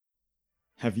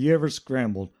Have you ever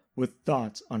scrambled with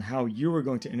thoughts on how you were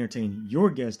going to entertain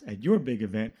your guest at your big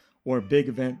event or a big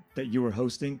event that you were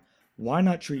hosting? Why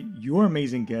not treat your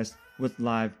amazing guest with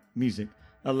live music?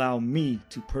 Allow me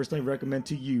to personally recommend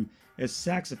to you a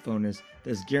saxophonist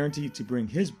that's guaranteed to bring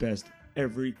his best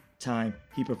every time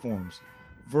he performs.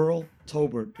 Verl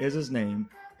Tolbert is his name.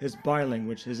 His body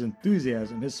language, his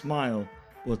enthusiasm, his smile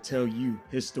will tell you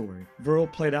his story.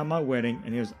 Verl played at my wedding,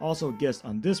 and he was also a guest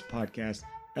on this podcast,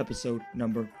 episode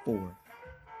number 4.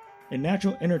 A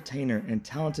natural entertainer and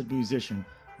talented musician,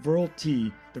 Verl T,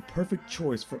 the perfect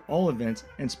choice for all events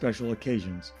and special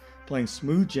occasions. Playing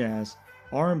smooth jazz,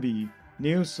 R&B,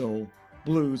 neo-soul,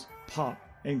 blues, pop,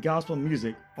 and gospel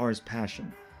music are his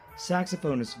passion.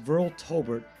 Saxophonist Verl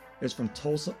Tolbert is from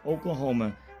Tulsa,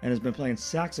 Oklahoma, and has been playing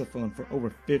saxophone for over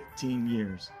 15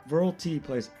 years. Verl T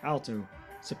plays alto,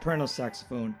 soprano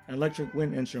saxophone, and electric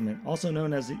wind instrument, also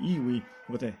known as the EWI,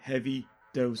 with a heavy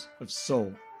dose of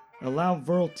soul. Allow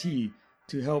Verl T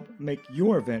to help make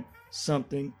your event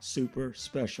something super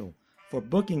special. For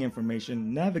booking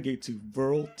information, navigate to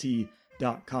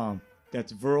verlt.com.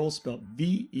 That's Verl spelled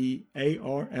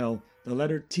V-E-A-R-L, the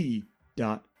letter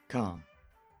T.com.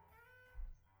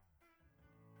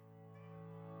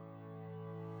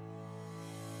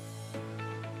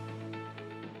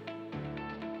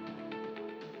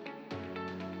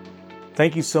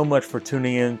 Thank you so much for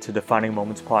tuning in to Defining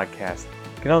Moments Podcast.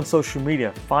 Get on social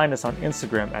media. Find us on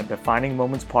Instagram at Defining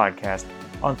Moments Podcast,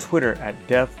 on Twitter at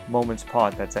Def Moments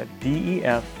Pod. That's at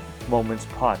DEF Moments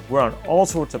Pod. We're on all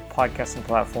sorts of podcasting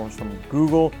platforms, from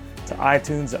Google to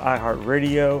iTunes to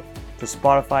iHeartRadio to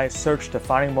Spotify. Search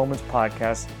Defining Moments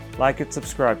Podcast. Like it,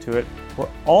 subscribe to it. We're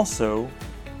also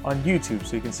on YouTube,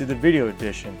 so you can see the video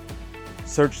edition.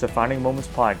 Search Defining Moments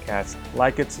Podcast.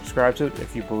 Like it, subscribe to it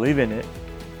if you believe in it.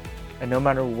 And no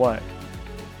matter what,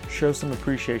 show some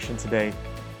appreciation today,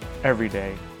 every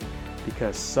day,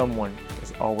 because someone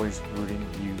is always rooting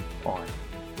you on.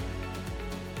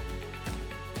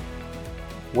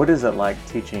 What is it like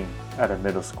teaching at a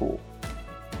middle school?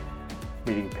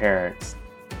 Meeting parents,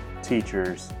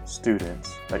 teachers,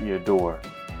 students that you adore,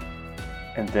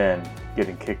 and then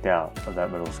getting kicked out of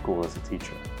that middle school as a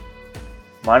teacher.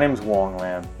 My name is Wong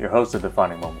Lam, your host of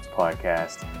Defining Moments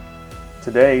Podcast.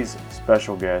 Today's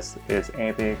special guest is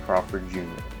Anthony Crawford Jr.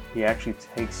 He actually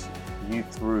takes you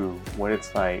through what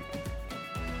it's like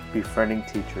befriending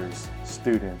teachers,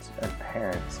 students, and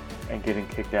parents and getting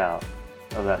kicked out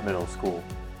of that middle school.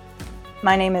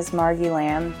 My name is Margie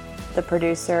Lamb, the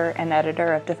producer and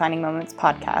editor of Defining Moments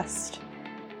Podcast.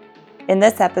 In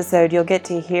this episode, you'll get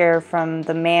to hear from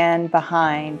the man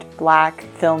behind Black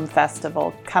Film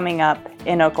Festival coming up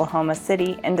in Oklahoma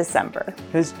City in December.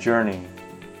 His journey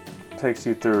takes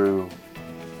you through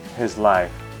his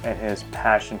life and his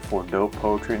passion for Dope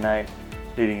Poetry Night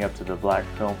leading up to the Black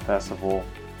Film Festival.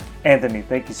 Anthony,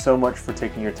 thank you so much for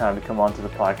taking your time to come onto the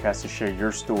podcast to share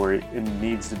your story. It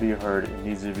needs to be heard. It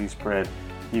needs to be spread.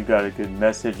 You've got a good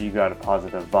message. You got a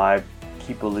positive vibe.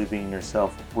 Keep believing in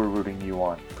yourself. We're rooting you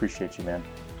on. Appreciate you, man.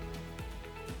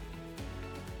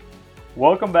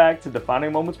 Welcome back to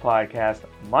Defining Moments Podcast.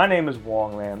 My name is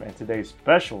Wong Lam, and today's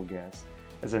special guest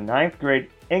is a 9th grade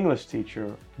English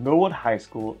teacher, Millwood High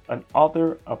School, an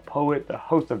author, a poet, the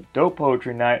host of Dope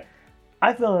Poetry Night.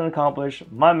 I feel accomplished.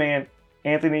 My man,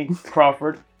 Anthony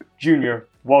Crawford Jr.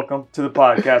 Welcome to the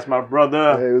podcast, my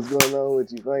brother. Hey, what's going on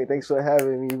with you, Frank? Thanks for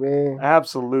having me, man.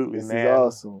 Absolutely, this man. This is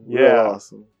awesome. Yeah. Real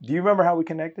awesome. Do you remember how we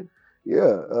connected?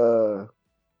 Yeah.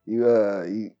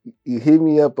 You hit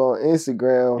me up on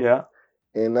Instagram. Yeah.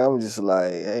 And I'm just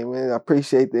like, hey, man, I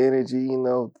appreciate the energy. You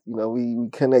know, we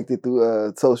connected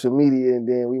through social media, and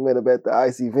then we met up at the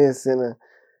ICE Event Center,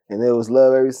 and it was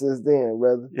love ever since then,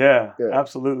 brother. Yeah.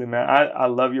 Absolutely, man. I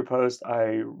love your post.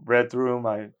 I read through them.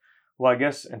 I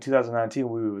guess in 2019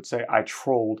 we would say I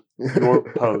trolled your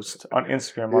post on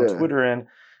Instagram, on Twitter, and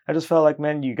I just felt like,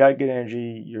 man, you got good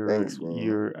energy.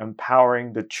 You're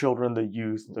empowering the children, the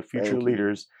youth, the future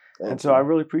leaders, and so I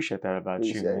really appreciate that about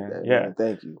you, man. That, yeah, man.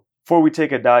 Thank you. Before we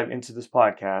take a dive into this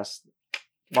podcast,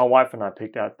 my wife and I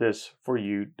picked out this for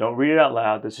you. Don't read it out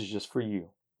loud. This is just for you.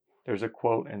 There's a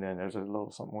quote, and then there's a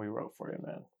little something we wrote for you,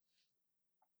 man.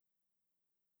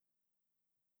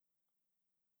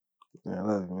 Yeah, I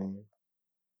love it, man.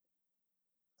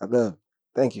 I love it.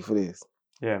 Thank you for this.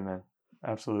 Yeah, man.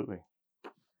 Absolutely.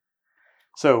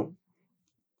 So,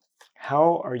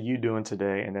 how are you doing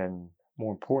today? And then,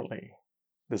 more importantly,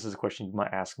 this is a question you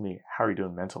might ask me. How are you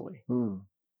doing mentally?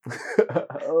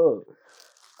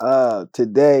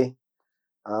 Today,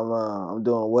 I'm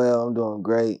doing well. I'm doing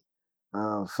great.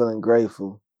 I'm feeling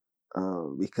grateful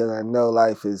because I know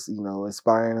life is,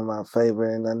 inspiring in my favor,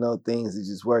 and I know things are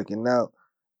just working out.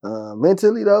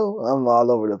 Mentally though, I'm all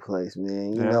over the place,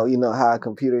 man. Yeah. You know how a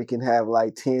computer can have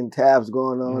like 10 tabs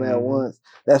going on at once.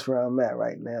 That's where I'm at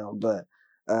right now. But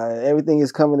everything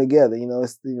is coming together. You know,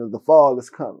 it's the fall is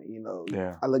coming. You know,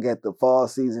 Yeah. I look at the fall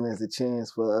season as a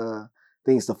chance for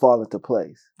things to fall into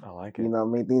place. I like it. You know,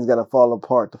 what I mean, things got to fall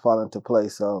apart to fall into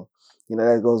place. So, you know,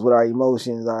 that goes with our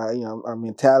emotions, our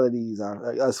mentalities,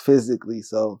 us physically.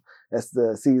 So that's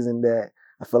the season that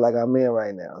I feel like I'm in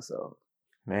right now. So.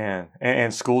 Man,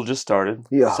 and school just started.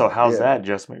 Yeah. So how's yeah. that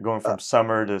adjustment going from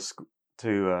summer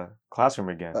to classroom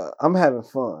again? I'm having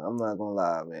fun. I'm not gonna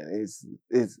lie, man.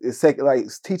 It's second, like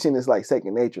teaching is like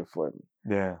second nature for me.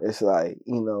 Yeah. It's like,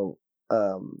 you know,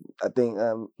 I think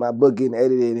my book getting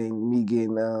edited and me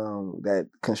getting that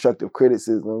constructive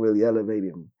criticism really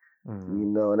elevated me. You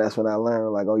know, and that's when I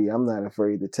learned, like, oh yeah, I'm not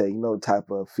afraid to take no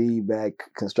type of feedback,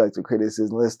 constructive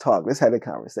criticism. Let's talk. Let's have a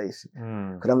conversation.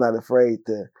 Because I'm not afraid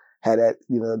to have that,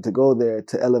 you know, to go there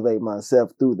to elevate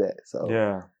myself through that. So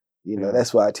Yeah. you know,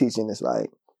 that's why teaching is like,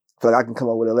 I feel like I can come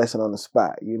up with a lesson on the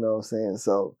spot. You know what I'm saying?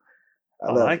 So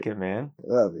I like it, man.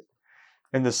 I love it.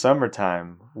 In the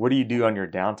summertime, what do you do on your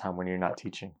downtime when you're not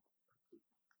teaching?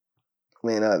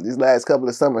 Man, these last couple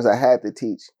of summers I had to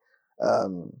teach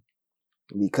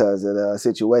because of the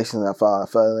situations I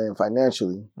fell in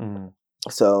financially.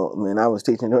 So, man, I was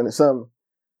teaching during the summer.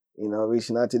 You know,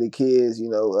 reaching out to the kids. You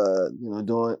know,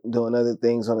 doing other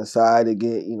things on the side to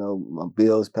get, you know, my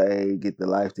bills paid, get the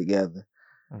life together.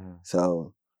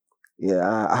 So,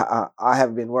 yeah, I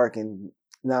have been working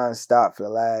nonstop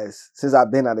for since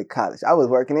I've been out of college. I was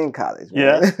working in college,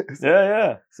 man. Yeah,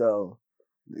 yeah. So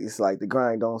it's like the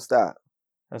grind don't stop.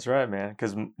 That's right, man.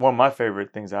 Because one of my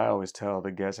favorite things I always tell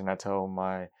the guests, and I tell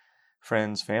my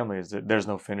friends, family, is that there's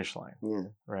no finish line. Yeah.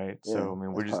 Right. Yeah, so I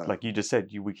mean, we're just powerful. like you just said,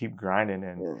 we keep grinding,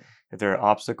 and if there are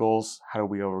obstacles, how do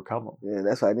we overcome them? Yeah,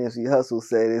 that's why Nipsey Hussle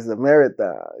said it's a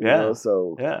marathon. You know,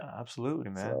 so yeah, absolutely,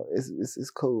 man. So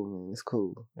it's cool, man. It's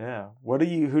cool. Yeah. Who do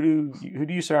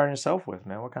you surround yourself with,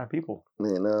 man? What kind of people?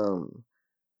 Man,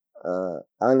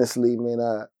 honestly,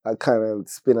 man, I kind of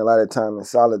spend a lot of time in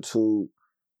solitude.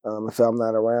 If I'm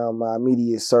not around my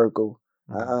immediate circle,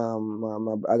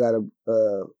 I got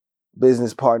a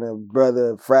business partner,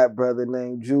 frat brother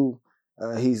named Jew.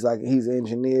 He's an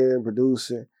engineer,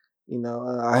 producer. You know,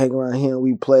 I hang around him.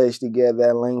 We pledge together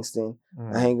at Langston.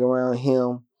 I hang around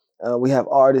him. We have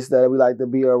artists that we like to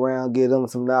be around, get them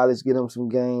some knowledge, get them some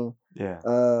game. Yeah.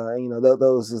 You know,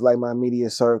 those is like my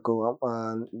immediate circle.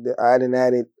 I done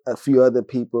added a few other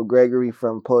people. Gregory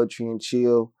from Poetry and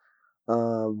Chill.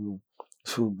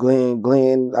 To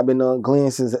Glenn. I've been knowing Glenn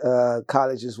since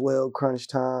college as well, Crunch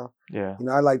Time. Yeah. You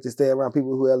know, I like to stay around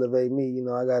people who elevate me. You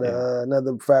know, I got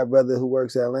another frat brother who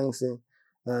works at Langston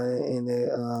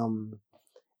in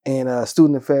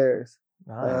student affairs.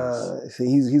 Nice. So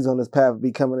he's on his path of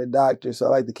becoming a doctor. So I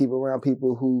like to keep around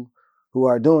people who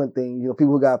are doing things. You know,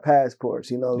 people who got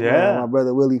passports. You know, my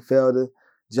brother Willie Felder,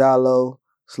 Jallo,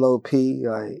 Slow P,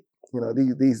 like. You know,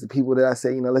 these are the people that I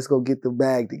say, you know, let's go get the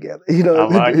bag together. You know, I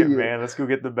like it, man. Let's go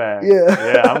get the bag.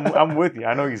 I'm with you.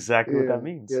 I know exactly what that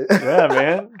means. Yeah,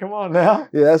 man. Come on now.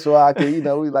 Yeah, that's why I can, you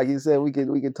know, like you said, we can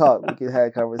talk, we can have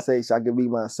a conversation. I can be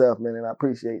myself, man, and I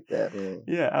appreciate that, man.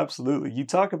 Yeah, absolutely. You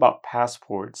talk about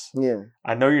passports. Yeah.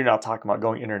 I know you're not talking about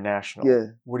going international. Yeah.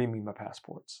 What do you mean by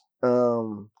passports?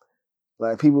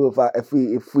 Like people, if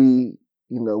we,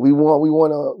 you know, we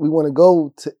want to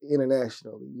go to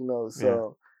internationally, you know, so.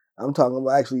 Yeah. I'm talking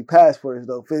about actually passports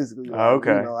though, physically. Like,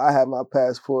 okay. You know, I have my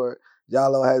passport.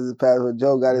 Jallo has his passport.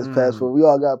 Joe got his passport. We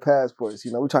all got passports.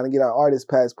 You know, we're trying to get our artist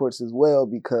passports as well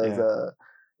because,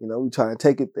 you know, we're trying to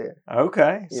take it there.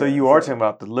 Okay. So you are talking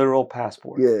about the literal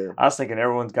passport. Yeah. I was thinking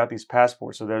everyone's got these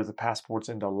passports, so there's the passports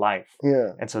into life.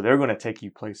 Yeah. And so they're going to take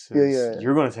you places. Yeah.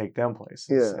 You're going to take them places.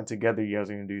 Yeah. And together you guys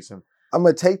are going to do some. I'm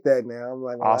going to take that now. I'm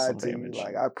like, awesome damage.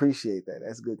 Like, I appreciate that.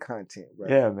 That's good content, bro.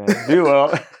 Yeah, man. Do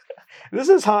well. This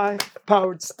is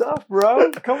high-powered stuff,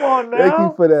 bro. Come on now. Thank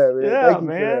you for that, man. Yeah, Thank you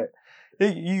man. For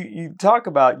that. You talk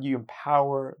about you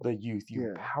empower the youth. You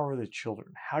empower the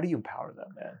children. How do you empower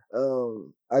them,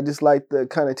 man? I just like to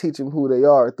kind of teach them who they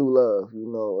are through love.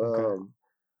 You know,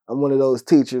 I'm one of those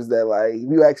teachers that, like, if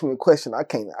you ask me a question, I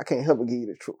can't help but give you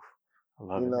the truth. I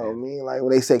love you it, know man. what I mean? Like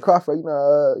when they say Crawford,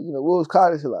 what was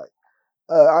college like?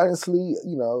 Honestly,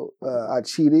 I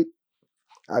cheated.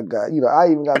 I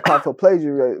even got caught for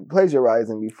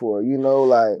plagiarizing before, you know,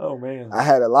 like, oh man, I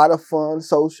had a lot of fun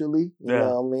socially, you Yeah.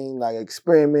 know what I mean? Like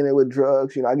experimented with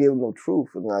drugs, you know, I give them the truth.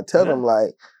 And I tell them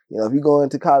like, you know, if you go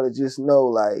into college, just know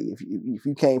like, if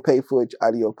you can't pay for it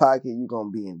out of your pocket, you're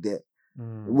going to be in debt.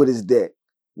 What is debt?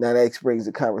 Now that brings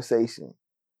the conversation.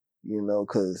 you know,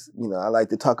 because, you know, I like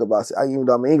to talk about, even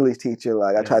though I'm an English teacher,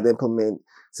 like I try to implement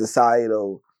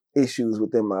societal issues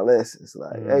within my lessons.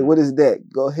 Like, hey, what is that?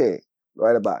 Go ahead,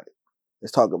 write about it.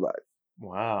 Let's talk about it.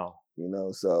 Wow. You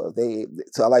know, so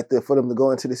I like for them to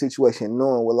go into the situation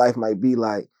knowing what life might be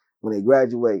like when they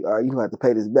graduate. All right, you gonna have to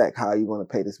pay this back. How are you gonna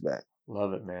pay this back?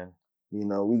 Love it, man. You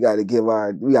know, we gotta get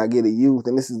the youth,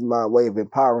 and this is my way of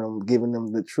empowering them, giving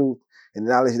them the truth and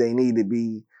the knowledge they need to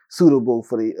be suitable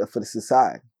for the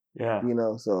society. Yeah. You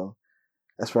know, so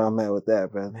that's where I'm at with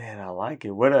that, brother. Man, I like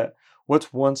it.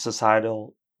 What's one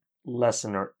societal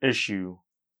lesson or issue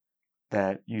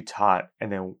that you taught,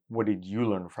 and then what did you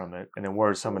learn from it? And then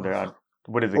what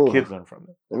did the kids learn from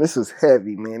it? And this was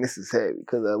heavy, man. This is heavy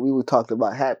because we were talking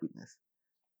about happiness.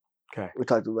 Okay. We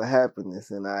talked about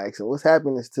happiness, and I asked them, "What's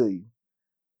happiness to you?"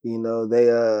 You know, they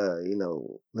you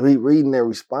know, reading their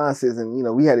responses, and you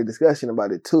know, we had a discussion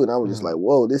about it too, and I was just like,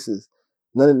 "Whoa, this is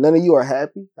none of you are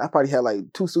happy." I probably had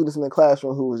like 2 students in the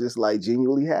classroom who was just like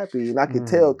genuinely happy, and I could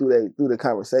tell through the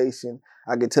conversation.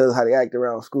 I could tell how they act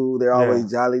around school. They're always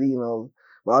jolly, you know.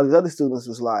 But all these other students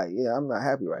was like, "Yeah, I'm not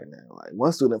happy right now." Like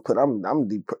one student put,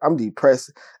 "I'm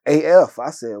depressed AF."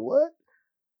 I said, "What?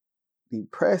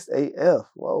 Depressed AF?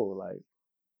 Whoa, like,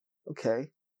 okay."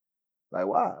 Like,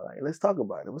 why? Like, let's talk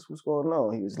about it. What's going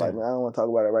on? He was like, "Man, I don't want to talk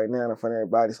about it right now in front of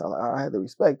everybody." So I had to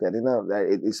respect that. And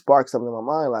that it sparked something in my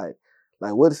mind.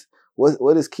 Like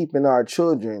what is keeping our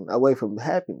children away from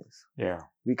happiness? Yeah.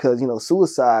 Because, you know,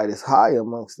 suicide is high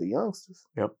amongst the youngsters.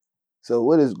 Yep. So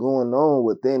what is going on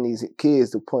within these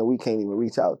kids to the point we can't even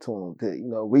reach out to them to, you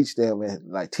know, reach them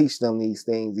and like teach them these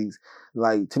things.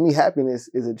 To me, happiness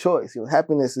is a choice. You know,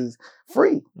 happiness is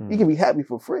free. You can be happy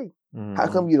for free. How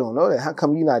come you don't know that? How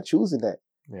come you're not choosing that?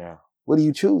 Yeah. What are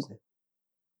you choosing?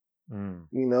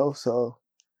 You know, so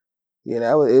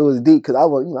yeah, it was deep because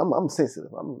I'm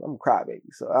sensitive. I'm a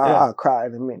crybaby, so I'll cry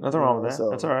in a minute. Nothing wrong with that.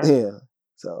 So, that's all right. Yeah,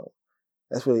 so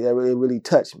that really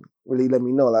touched me. Really let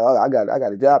me know like, oh, I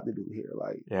got a job to do here.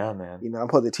 Like, yeah, man. You know, I'm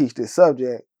supposed to teach this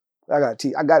subject. I got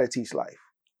to teach life.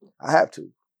 I have to.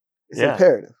 It's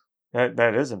imperative.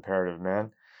 That is imperative,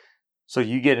 man. So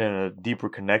you get in a deeper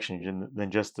connection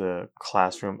than just the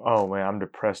classroom. Oh man, I'm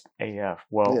depressed AF.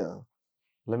 Well,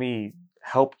 let me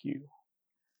help you.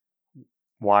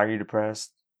 Why are you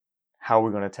depressed? How are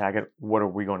we going to attack it? What are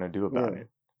we going to do about it?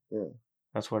 Yeah.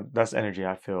 That's energy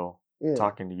I feel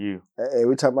talking to you.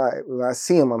 Every time when I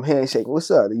see him, I'm handshaking.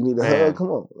 What's up? You need a hug? Come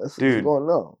on. What's going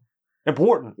on?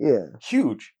 Important. Yeah.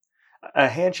 Huge. A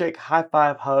handshake, high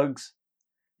five, hugs.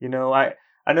 You know, I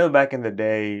know back in the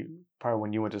day, probably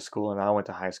when you went to school and I went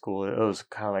to high school, it was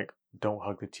kind of like, don't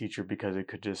hug the teacher because it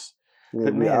could just...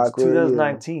 But man, it's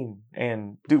 2019,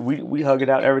 and dude, we hug it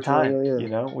out every time. You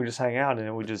know, we just hang out and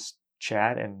then we just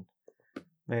chat, and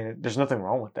man, there's nothing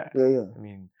wrong with that. I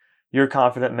mean, you're a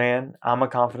confident man. I'm a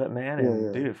confident man,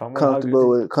 and dude, if I'm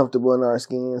comfortable in our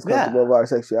skins, comfortable with our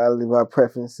sexuality, with our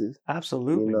preferences.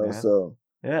 Absolutely, you know, man. So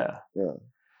yeah.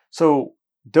 So,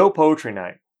 Dope Poetry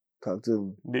Night. Talk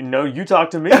to me. No, you talk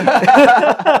to me.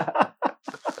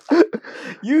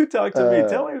 You talk to me.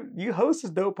 Tell me, you host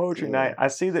this Dope Poetry Night. I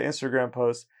see the Instagram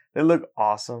posts. They look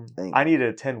awesome. I need to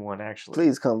attend one, actually.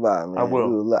 Please come by, man. I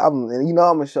will. And you know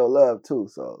I'm going to show love, too.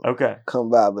 So come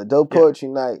by. But Dope Poetry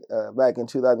Night, back in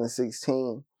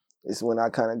 2016, is when I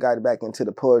kind of got back into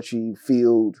the poetry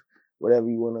field, whatever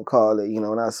you want to call it. You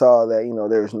know, and I saw that, you know,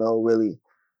 there's no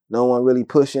one really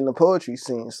pushing the poetry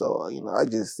scene. So, you know, I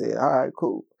just said, all right,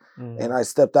 cool. And I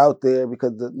stepped out there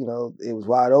because, you know, it was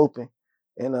wide open.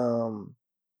 And,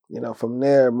 you know, from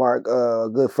there, Mark, a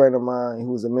good friend of mine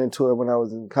who was a mentor when I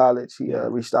was in college, he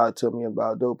reached out to me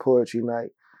about Dope Poetry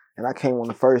Night. And I came on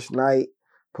the first night,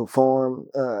 performed.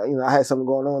 You know, I had something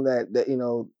going on that you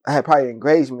know, I had prior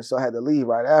engagement, so I had to leave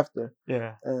right after.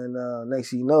 Yeah. And next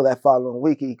thing you know, that following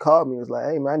week, he called me and was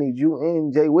like, hey, man, I need you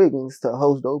and Jay Wiggins to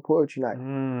host Dope Poetry Night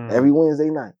every Wednesday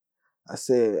night. I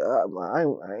said, I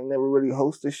ain't never really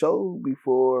hosted a show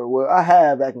before. Well, I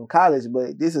have back in college,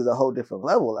 but this is a whole different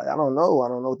level. Like, I don't know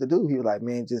what to do. He was like,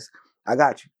 man, I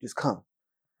got you. Just come.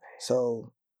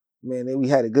 So, man, then we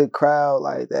had a good crowd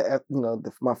like that. You know,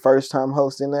 my first time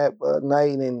hosting that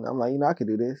night, and I'm like, you know, I could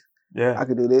do this. Yeah. I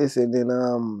could do this. And then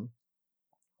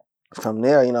from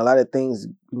there, you know, a lot of things,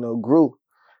 you know, grew.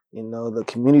 You know, the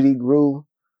community grew.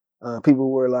 People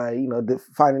were like, you know,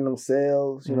 finding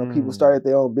themselves. You know, people started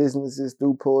their own businesses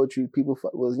through poetry. People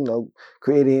was, you know,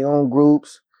 creating their own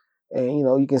groups. And, you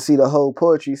know, you can see the whole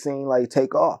poetry scene like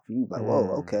take off. You like,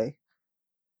 whoa, okay.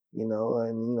 You know,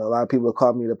 and, you know, a lot of people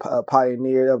call me the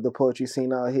pioneer of the poetry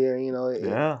scene out here. You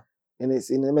know, and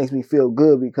it makes me feel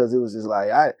good because it was just like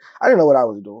I didn't know what I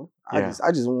was doing. Yeah.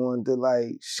 I just wanted to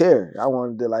like share. I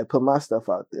wanted to like put my stuff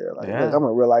out there. Like, look, I'm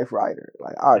a real life writer.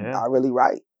 Like I really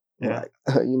write. Yeah.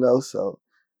 Like, so,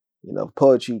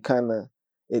 poetry kind of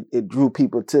it drew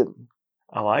people to me.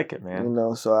 I like it,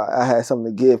 man. So I had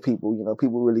something to give people.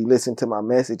 People really listen to my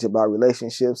message about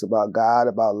relationships, about God,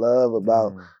 about love,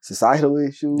 about societal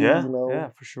issues. Yeah, yeah,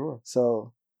 for sure.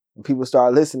 So when people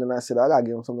started listening, I said, I got to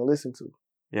give them something to listen to.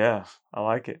 Yeah, I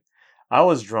like it. I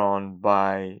was drawn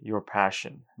by your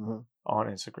passion on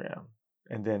Instagram.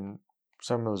 And then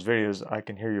some of those videos, I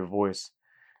can hear your voice.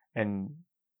 And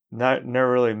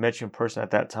never really met you in person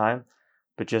at that time,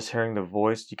 but just hearing the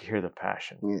voice, you can hear the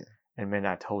passion. Yeah. And man,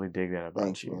 I totally dig that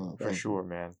about you. Man. For sure,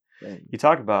 man. Thank You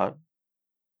talk about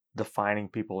defining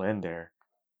people in there.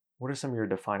 What are some of your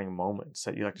defining moments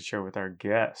that you like to share with our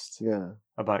guests? Yeah.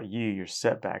 About you, your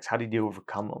setbacks? How did you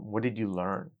overcome them? What did you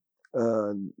learn?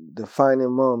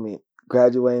 Defining moment,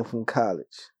 graduating from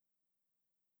college.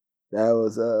 That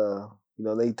was,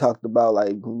 they talked about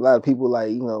like a lot of people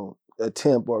like,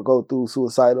 attempt or go through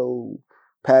suicidal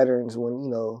patterns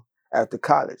when, after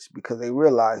college because they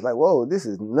realize like, whoa, this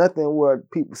is nothing what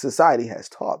society has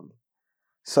taught me.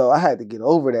 So I had to get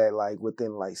over that like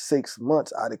within like 6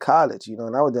 months out of college,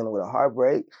 and I was dealing with a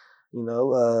heartbreak, I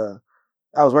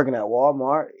was working at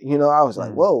Walmart, I was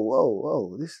like,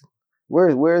 whoa, this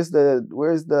where's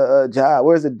the job?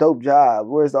 Where's the dope job?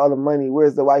 Where's all the money?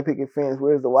 Where's the white picket fence?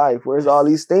 Where's the wife? Where's all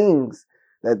these things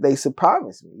that they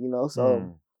promised me,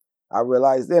 So I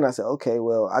realized then, I said, okay,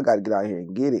 well, I got to get out here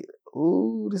and get it.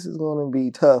 Ooh, this is going to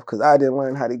be tough because I didn't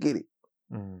learn how to get it.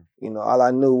 All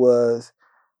I knew was,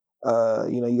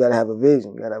 you got to have a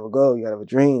vision, you got to have a goal, you got to have a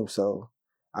dream. So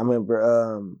I remember,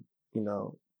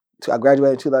 I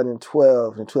graduated in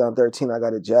 2012. In 2013, I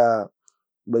got a job.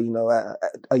 But,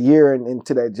 a year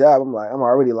into that job, I'm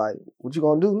already like, what you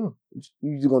going to do?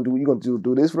 You going to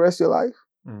do this for the rest of your life?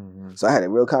 So I had a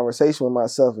real conversation with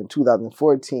myself in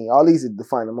 2014. All these are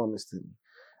defining moments to me.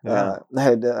 Yeah. I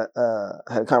had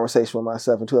a conversation with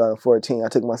myself in 2014. I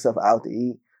took myself out to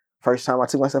eat. First time I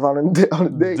took myself out on a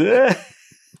date.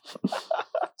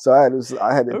 So I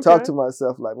had to talk to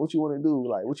myself like, what you want to do?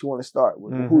 Like, what you want to start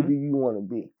with? Who do you want to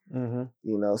be?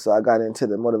 So I got into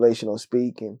the motivational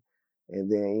speaking,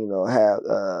 and then had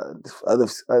other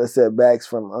setbacks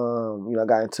from I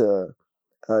got into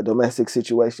a domestic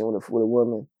situation with a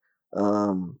woman.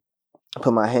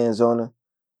 Put my hands on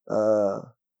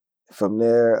her. From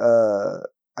there,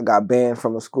 I got banned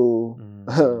from a school.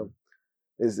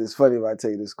 It's funny if I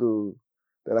tell you the school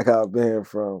that I got banned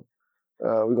from.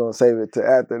 We're gonna save it to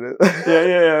after this.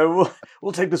 Yeah.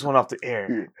 We'll take this one off the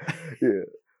air. Yeah.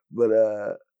 But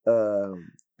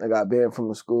I got banned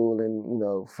from a school,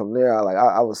 and from there,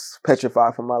 I was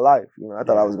petrified for my life. I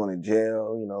thought I was going to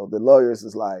jail. The lawyers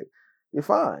was like, "You're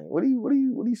fine. What are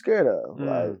you scared of?"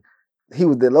 Like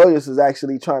the lawyers was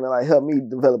actually trying to like help me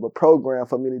develop a program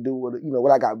for me to do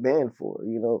what I got banned for.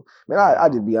 Man, I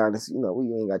just be honest.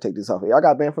 We ain't gotta take this off here. I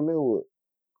got banned from Millwood.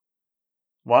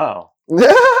 Wow.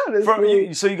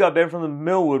 So you got banned from the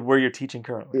Millwood where you're teaching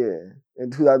currently? Yeah. In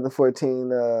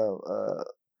 2014,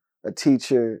 a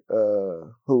teacher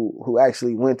who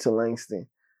actually went to Langston,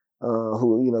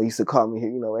 who used to call me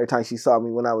here. Every time she saw me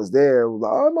when I was there, was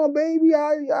like, "Oh, my baby,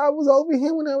 I was over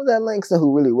here when I was at Langston,"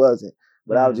 who really wasn't.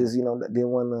 But I was just, didn't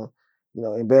want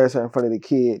to, embarrass her in front of the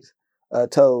kids.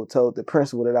 Told the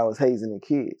principal that I was hazing the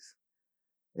kids.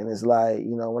 And it's like,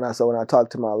 when I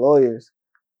talked to my lawyers,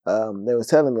 they was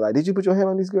telling me like, "Did you put your hand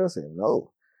on these girls?" I said,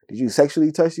 "No." "Did you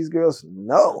sexually touch these girls?"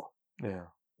 "No." Yeah.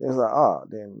 It was like, "Oh,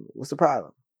 then what's the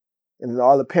problem?" And then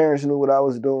all the parents knew what I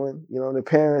was doing. The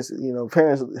parents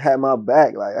had my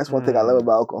back. Like that's one thing I love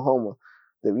about Oklahoma.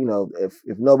 That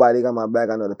if nobody got my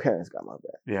back, I know the parents got my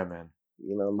back. Yeah, man.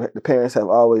 The parents have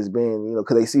always been,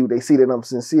 because they see that I'm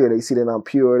sincere, they see that I'm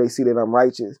pure, they see that I'm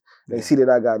righteous, they see that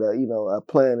I got a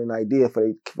plan and idea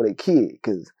for their kid.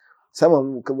 Because some of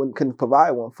them couldn't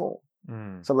provide one for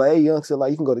them. So I'm like, "Hey, youngster,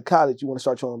 like you can go to college, you want to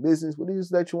start your own business. What is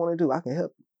that you want to do? I can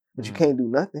help you, but you can't do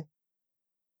nothing.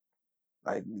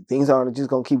 Like things aren't just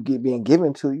gonna keep being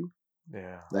given to you.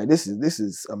 Yeah. Like this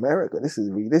is America. This is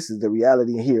the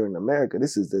reality here in America.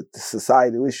 This is the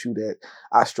societal issue that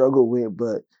I struggle with,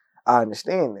 but I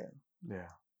understand that. Yeah.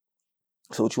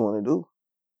 So what you want to do?"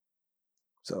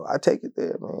 So I take it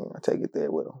there, man. I take it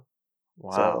there with them.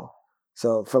 Wow.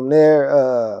 So from there,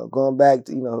 going back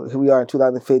to, here we are in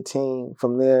 2015.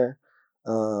 From there,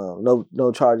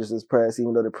 no charges was pressed,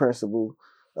 even though the principal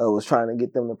was trying to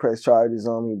get them to press charges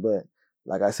on me. But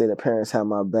like I said, the parents had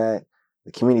my back.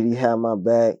 The community had my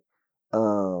back.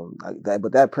 Like that,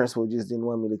 but that principal just didn't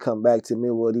want me to come back to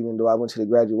Millwood, even though I went to the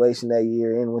graduation that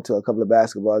year and went to a couple of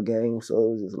basketball games. So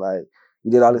it was just like,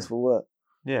 you did all this for what?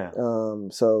 Yeah.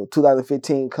 So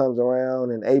 2015 comes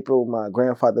around in April. My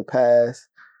grandfather passed.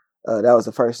 That was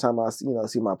the first time I,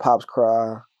 see my pops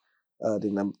cry.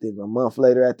 Then a month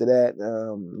later after that,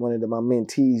 one of my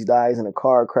mentees dies in a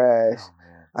car crash. Oh,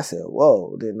 man. I said,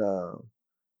 "Whoa!" Then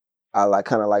I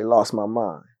kind of lost my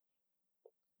mind.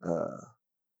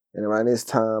 And around this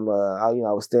time, I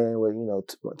was staying with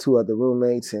two other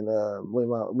roommates, and me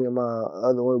and my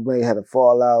other roommate had a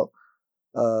fallout.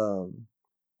 I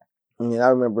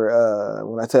remember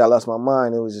when I tell you I lost my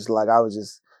mind, it was just like I was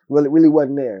just really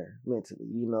wasn't there mentally.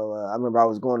 I remember I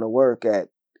was going to work at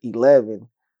 11,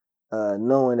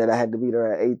 knowing that I had to be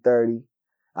there at 8:30.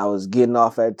 I was getting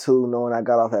off at 2, knowing I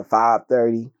got off at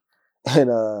 5:30, and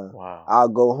wow. I'll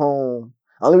go home.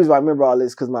 The only reason I remember all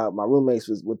this because my roommates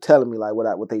were telling me like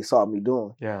what they saw me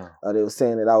doing. Yeah. They were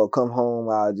saying that I would come home,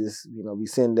 I'll just be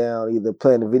sitting down either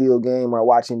playing a video game or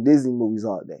watching Disney movies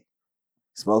all day,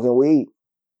 smoking weed.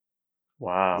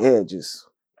 Wow. Yeah, just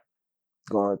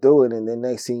going through it, and then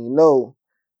next thing you know,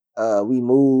 we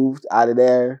moved out of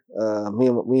there. Me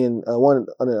and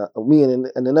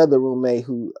another roommate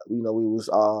who we was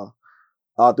all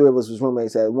three of us was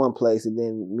roommates at one place, and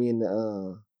then me and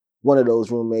one of those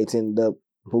roommates ended up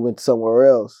moving somewhere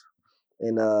else.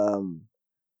 And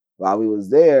while we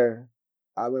was there,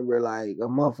 I remember like a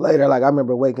month later, like I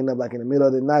remember waking up like in the middle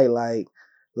of the night, like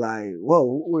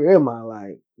whoa, where am I?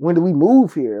 Like when did we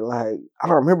move here? Like I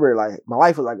don't remember. Like my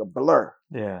life was like a blur.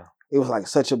 Yeah. It was like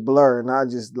such a blur, and I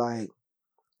just like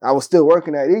I was still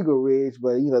working at Eagle Ridge,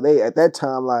 but they at that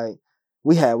time like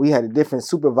we had a different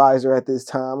supervisor at this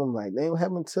time. I'm like, they what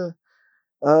happened to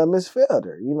Miss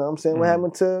Felder? You know what I'm saying? What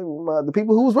happened to the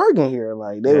people who was working here?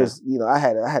 Like they was, I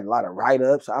had a lot of write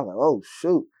ups. I was like, oh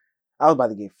shoot, I was about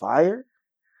to get fired.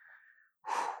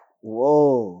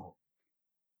 Whoa.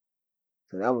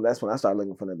 So that's when I started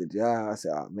looking for another job. I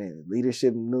said, oh man,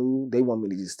 leadership new. They want me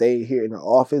to just stay here in the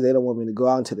office. They don't want me to go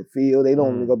out into the field. They don't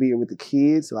want me to go be here with the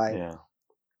kids. Like, I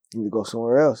need to go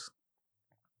somewhere else.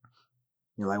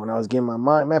 Like when I was getting my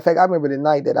mind. Matter of fact, I remember the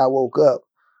night that I woke up.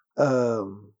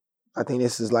 I think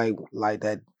this is like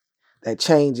that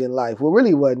change in life. Well,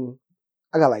 really wasn't.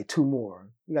 I got like 2 more.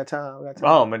 You got time?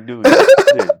 Oh, my dude.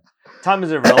 Time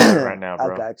is irrelevant right now,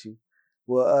 bro. I got you.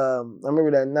 Well, I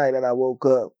remember that night that I woke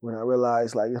up when I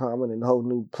realized, like, I'm in a whole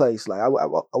new place. Like, I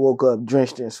woke up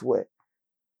drenched in sweat.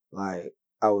 Like,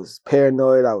 I was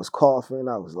paranoid. I was coughing.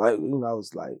 I was like,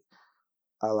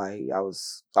 I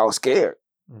was scared,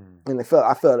 and I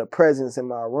felt a presence in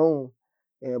my room,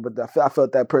 but I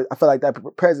felt like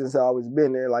that presence had always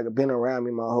been there, like it been around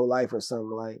me my whole life or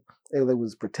something. Like it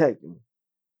was protecting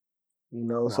me,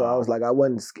 Wow. So I was like, I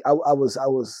wasn't. I was.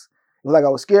 It was like I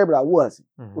was scared, but I wasn't.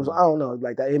 It was, I don't know,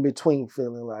 like that in between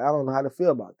feeling. Like I don't know how to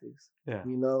feel about this. Yeah.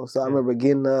 So I remember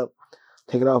getting up,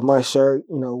 taking off my shirt,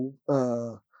 walking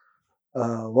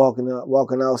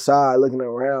outside, looking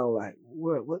around, like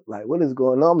what is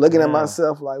going on? I'm looking at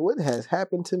myself, like what has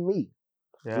happened to me?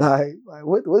 Yeah. Like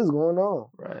what is going on?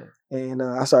 Right. And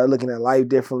I started looking at life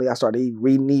differently. I started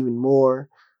reading even more,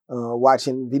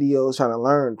 watching videos, trying to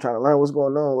learn what's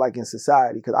going on, like in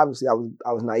society. Because obviously I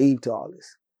was naive to all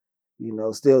this.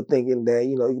 Still thinking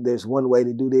that, there's one way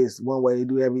to do this, one way to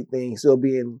do everything, still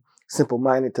being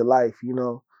simple-minded to life,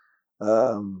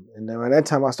 And then around that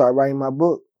time, I started writing my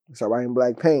book. I started writing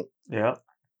Black Paint. Yeah.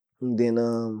 And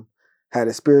then had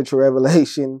a spiritual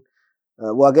revelation.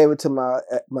 I gave it to my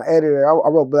editor. I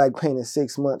wrote Black Paint in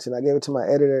 6 months, and I gave it to my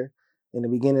editor in the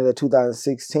beginning of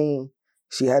 2016.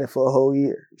 She had it for a whole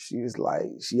year. She was like,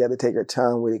 she had to take her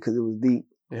time with it because it was deep.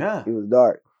 Yeah. It was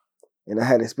dark. And I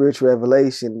had a spiritual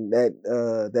revelation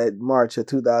that March of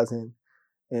 2000,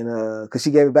 and because she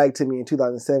gave it back to me in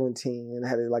 2017, and I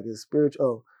had it like a spiritual.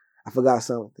 Oh, I forgot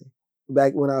something.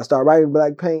 Back when I started writing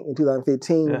Black Paint in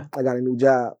 2015, I got a new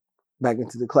job back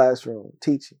into the classroom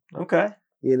teaching. Okay.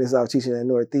 Yeah, and so I was teaching at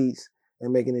Northeast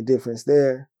and making a difference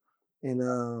there.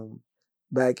 And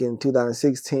back in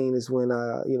 2016 is when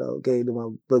I, gave my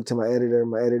book to my editor.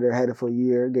 My editor had it for a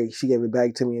year. She gave it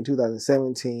back to me in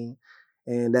 2017.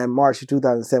 And that March of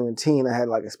 2017, I had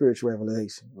like a spiritual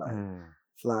revelation.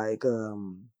 I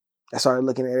started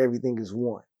looking at everything as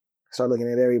one. I started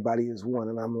looking at everybody as one,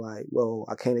 and I'm like, whoa,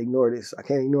 I can't ignore this. I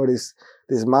can't ignore this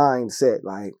mindset.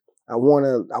 Like, I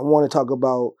wanna talk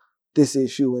about this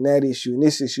issue and that issue and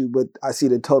this issue, but I see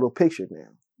the total picture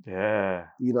now. Yeah.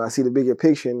 I see the bigger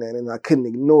picture now, and I couldn't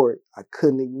ignore it.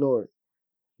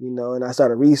 And I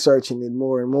started researching it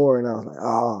more and more, and I was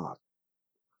like,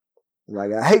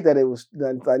 Like I hate that it was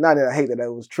like not that I hate that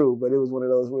it was true, but it was one of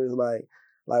those where it's like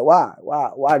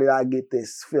why did I get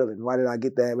this feeling? Why did I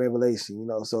get that revelation? You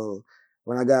know, so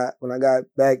when I got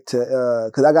back to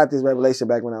because I got this revelation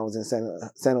back when I was in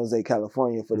San Jose,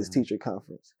 California for this teacher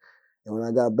conference, and when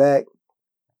I got back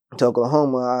to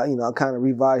Oklahoma, I kind of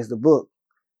revised the book.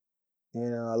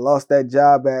 I lost that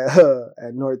job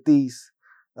at Northeast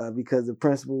because the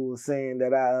principal was saying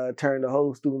that I turned the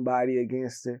whole student body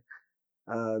against her.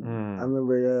 I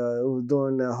remember it was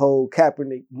during the whole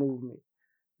Kaepernick movement.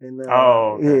 And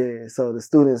okay. yeah, so the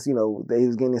students, they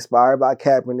was getting inspired by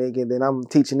Kaepernick, and then I'm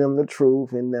teaching them the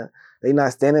truth, and they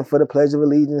not standing for the Pledge of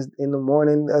Allegiance in the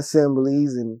morning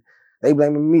assemblies, and they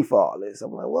blaming me for all this.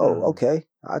 I'm like, whoa, okay,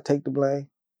 I'll take the blame.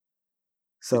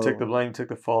 So you took the blame, took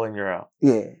the fall, and you're out.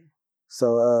 Yeah.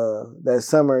 So that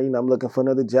summer, I'm looking for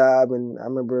another job, and I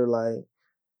remember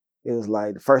it was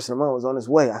like the first of the month was on its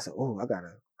way. I said, oh, I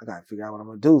gotta figure out what I'm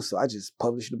gonna do. So I just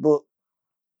published the book.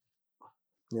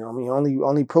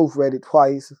 Only proofread it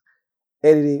twice,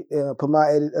 edited, put my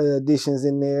additions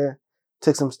in there,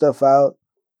 took some stuff out.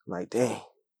 I'm like, dang.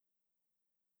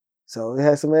 So it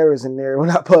had some errors in there when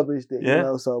I published it,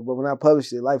 but when I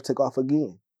published it, life took off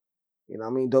again.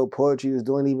 Dope Poetry was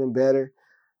doing even better.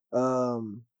 I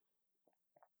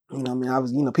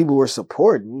was, people were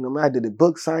supporting. I did a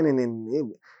book signing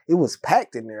and it was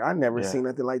packed in there. I never seen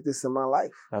nothing like this in my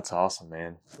life. That's awesome,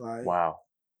 man. Wow.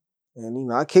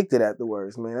 And I kicked it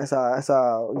afterwards, man. That's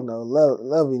how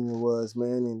loving it was,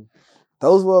 man. And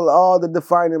those were all the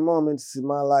defining moments in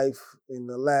my life in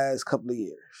the last couple of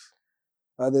years.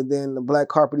 Other than the black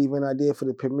carpet event I did for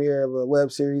the premiere of a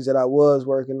web series that I was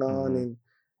working on, and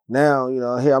now,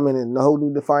 here I'm in a whole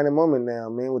new defining moment now,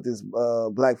 man, with this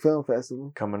Black Film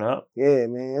Festival coming up. Yeah,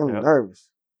 man, I'm nervous.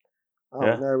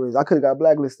 I'm nervous. I could have got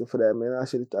blacklisted for that, man. I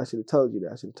should have told you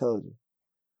that. I should have told you.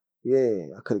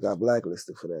 Yeah, I could have got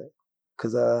blacklisted for that.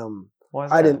 Because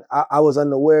I was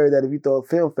unaware that if you throw a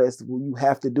film festival, you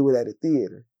have to do it at a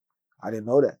theater. I didn't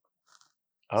know that.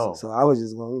 Oh. So I was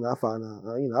just going, I found out,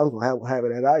 I was going to have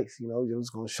it at ICE,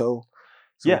 just going to show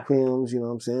some films, you know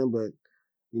what I'm saying? But,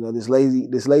 this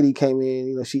lady came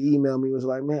in, she emailed me, was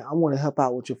like, man, I want to help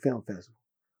out with your film festival.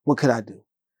 What could I do?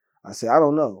 I said, I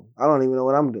don't know. I don't even know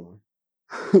what I'm doing.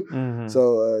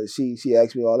 So she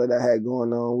asked me all that I had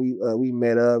going on. We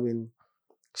met up and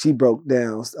she broke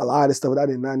down a lot of stuff that I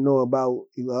did not know about,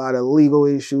 a lot of legal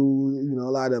issues, a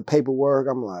lot of paperwork.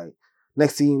 I'm like,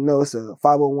 next thing you know, it's a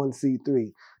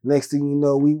 501c3. Next thing you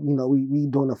know, we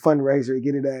doing a fundraiser to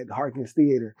get it at Harkins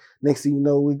Theater. Next thing you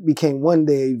know, we became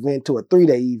 1-day event to a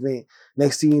 3-day event.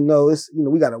 Next thing you know, it's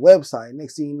we got a website.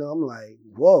 Next thing you know, I'm like,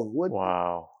 whoa, what?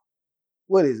 Wow.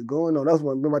 What is going on? That's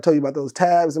when, remember I told you about those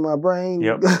tabs in my brain?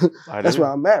 Yep. That's where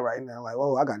I'm at right now. Like,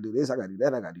 oh, I gotta do this, I gotta do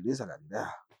that, I gotta do this, I gotta do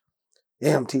that.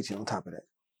 Yeah, I'm teaching on top of that.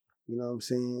 You know what I'm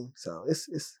saying? So it's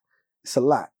a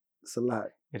lot. It's a lot.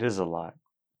 It is a lot.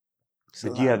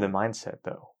 But you have the mindset,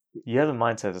 though. You have the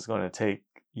mindset that's going to take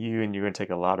you, and you're going to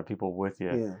take a lot of people with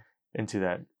you into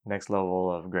that next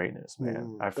level of greatness,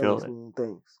 man. I feel it.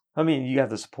 Thanks. I mean, you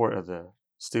have the support of the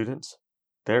students,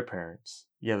 their parents.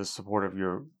 You have the support of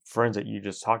your friends that you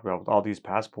just talked about with all these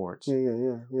passports.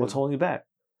 Yeah. What's holding you back?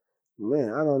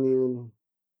 Man, I don't even...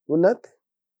 Well, nothing.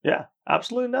 Yeah,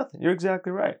 absolutely nothing. You're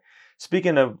exactly right.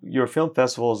 Speaking of your film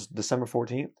festivals, December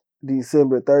 14th?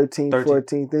 December 13th,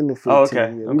 14th, and the 15th. Oh,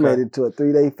 okay. We made it to a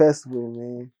 3-day festival,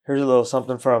 man. Here's a little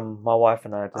something from my wife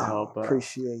and I to help.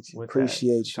 Appreciate you.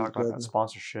 Appreciate you, talk about that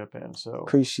sponsorship, and so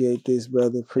appreciate this,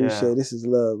 brother. Appreciate this is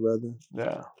love, brother.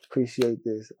 Yeah. Appreciate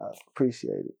this. I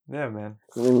appreciate it. Yeah, man.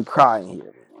 You made me cry in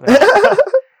here.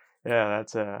 Yeah,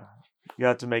 that's you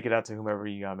have to make it out to whomever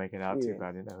you gotta make it out to. But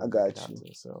I didn't know who I got you.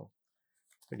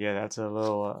 But yeah, that's a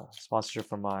little sponsorship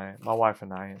from my wife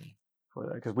and I, for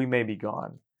that, because we may be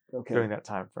gone during that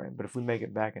time frame. But if we make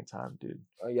it back in time, dude.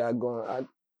 Are y'all going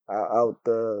out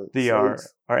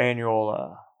our annual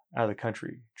out of the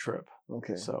country trip?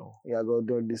 Okay. So y'all go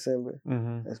during December.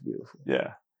 Mm-hmm. That's beautiful.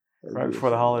 Yeah. Right before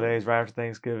the holidays, right after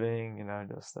Thanksgiving,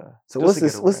 just. So what's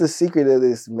the secret of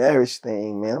this marriage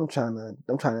thing, man? I'm trying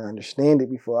to understand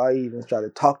it before I even try to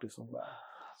talk to somebody.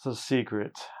 It's a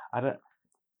secret.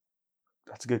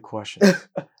 That's a good question.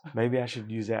 Maybe I should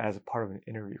use that as a part of an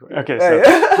interview. Okay, so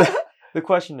the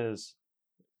question is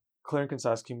clear and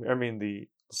concise. The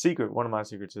secret. One of my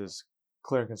secrets is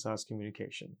clear and concise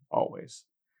communication. Always,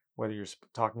 whether you're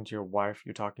talking to your wife,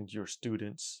 you're talking to your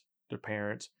students, their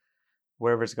parents.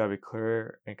 Wherever, it's got to be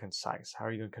clear and concise. How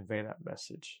are you going to convey that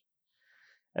message?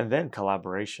 And then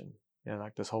collaboration.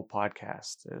 Like this whole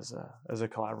podcast is a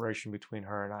collaboration between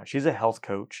her and I. She's a health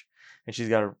coach, and she's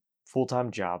got a full-time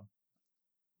job.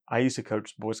 I used to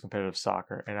coach boys competitive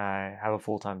soccer, and I have a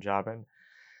full-time job. And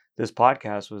this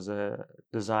podcast was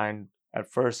designed at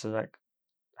first as like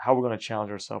how we're going to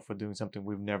challenge ourselves with doing something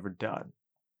we've never done.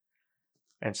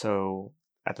 And so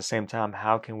at the same time,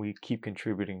 how can we keep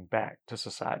contributing back to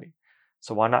society?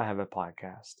 So why not have a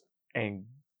podcast and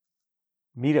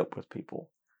meet up with people,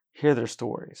 hear their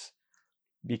stories?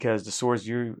 Because the stories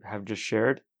you have just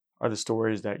shared are the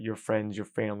stories that your friends, your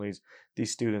families,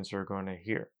 these students are going to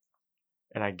hear.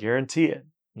 And I guarantee it,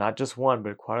 not just one,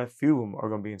 but quite a few of them are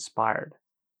going to be inspired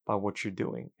by what you're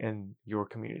doing in your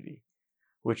community,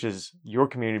 which is your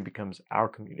community becomes our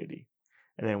community.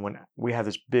 And then when we have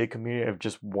this big community of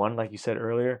just one, like you said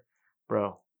earlier,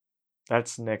 bro,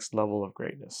 that's next level of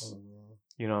greatness.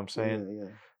 You know what I'm saying? Yeah.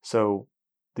 So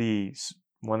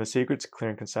one of the secrets,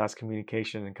 clear and concise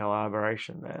communication and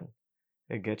collaboration, man.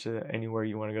 It gets you anywhere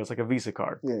you want to go. It's like a Visa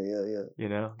card. Yeah. You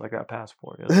know, like that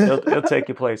passport. It'll take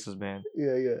you places, man.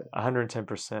 Yeah.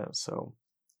 110%. So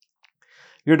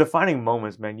your defining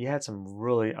moments, man, you had some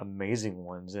really amazing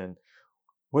ones. And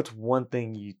what's one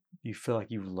thing you feel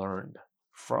like you learned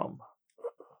from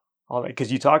all that?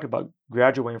 Because you talked about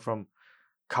graduating from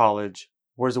college.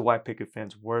 Where's the white picket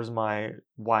fence? Where's my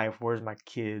wife? Where's my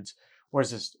kids?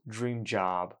 Where's this dream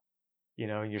job? You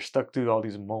know, you're stuck through all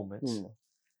these moments.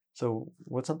 So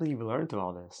what's something you've learned through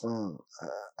all this?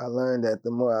 I learned that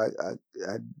the more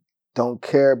I don't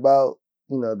care about,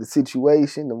 the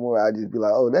situation, the more I just be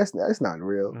like, oh, that's not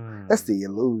real. That's the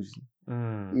illusion.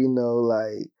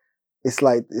 Like it's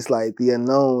like the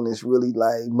unknown is really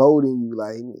like molding you.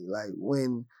 Like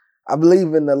when I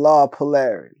believe in the law of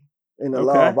polarity, in the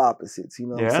law of opposites. You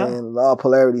know what I'm saying? The law of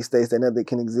polarity states that nothing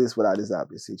can exist without its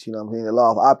opposites. You know what I'm saying? The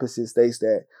law of opposites states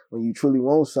that when you truly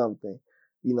want something,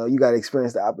 you got to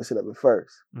experience the opposite of it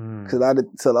first.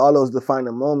 So all those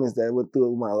defining moments that went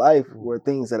through my life were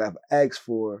things that I've asked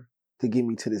for to get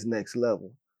me to this next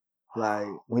level. Like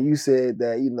when you said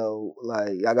that,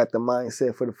 like I got the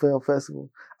mindset for the film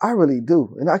festival, I really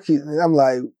do. And I'm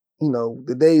like,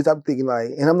 the days I'm thinking like,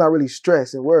 and I'm not really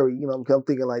stressed and worried, I'm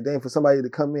thinking like, dang, for somebody to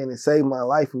come in and save my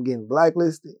life from getting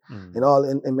blacklisted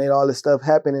and made all this stuff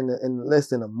happen in less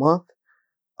than a month.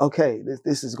 Okay,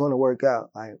 this is going to work out.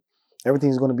 Like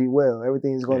everything's going to be well.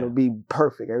 Everything's going to be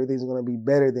perfect. Everything's going to be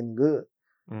better than good.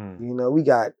 We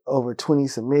got over 20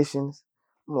 submissions.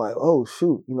 I'm like, oh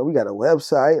shoot, we got a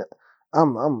website.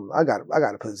 I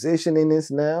got a position in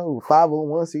this now,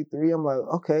 501c3. I'm like,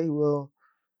 okay, well,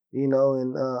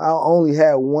 and I only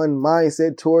had one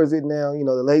mindset towards it now.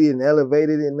 The lady had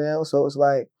elevated it now, so it's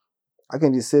like I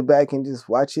can just sit back and just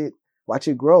watch it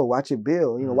grow, watch it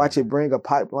build. Watch it bring a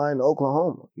pipeline to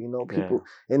Oklahoma. People,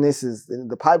 and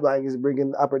the pipeline is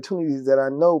bringing opportunities that I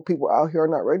know people out here are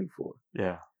not ready for.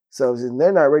 Yeah. So if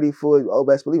they're not ready for it, oh,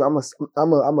 best believe I'm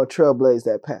a trailblaze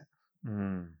that path.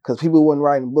 Because people weren't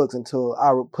writing books until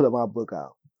I put up my book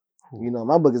out.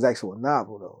 My book is actually a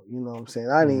novel though. You know what I'm saying?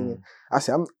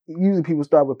 Usually people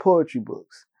start with poetry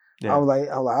books. Yeah. I was like,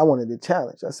 I wanted a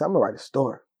challenge. I said, I'm gonna write a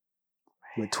story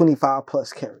with 25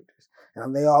 plus characters,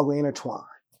 and they all gonna intertwine.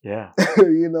 Yeah.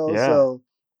 So,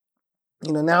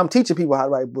 now I'm teaching people how to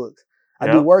write books.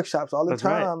 I do workshops all the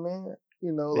time, man.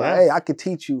 Hey, I could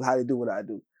teach you how to do what I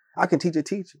do. I can teach a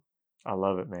teacher. I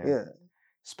love it, man. Yeah.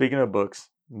 Speaking of books,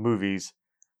 movies,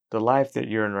 the life that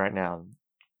you're in right now,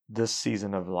 this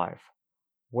season of life,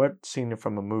 what scene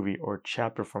from a movie or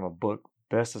chapter from a book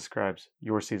best describes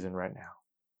your season right now?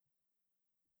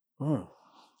 All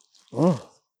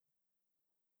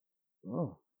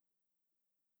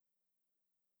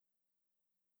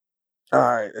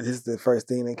right, this is the first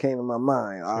thing that came to my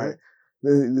mind. All right,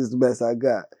 this is the best I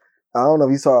got. I don't know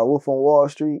if you saw Wolf on Wall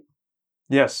Street.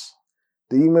 Yes.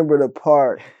 Do you remember the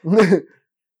part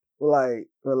like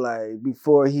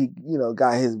before he,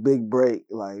 got his big break,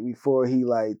 like before he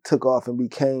took off and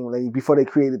became before they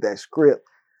created that script,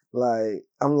 I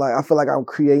feel like I'm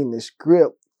creating the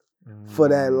script for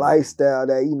that lifestyle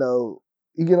that, you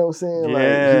get what I'm saying?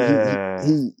 Yeah. Like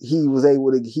he was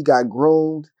able to, he got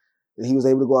groomed and he was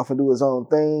able to go off and do his own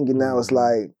thing. And now it's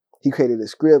like he created a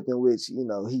script in which, he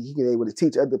was able to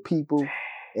teach other people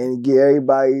and get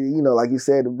everybody, like you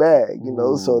said, the bag,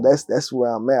 So that's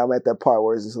where I'm at. I'm at that part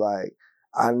where it's just like,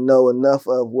 I know enough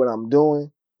of what I'm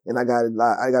doing, and I got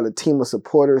a team of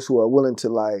supporters who are willing to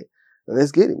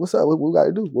let's get it. What's up? What we got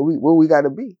to do? Where we got to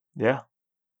be? Yeah.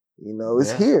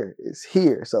 It's here. It's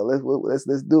here. So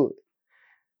let's do it.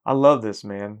 I love this,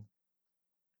 man,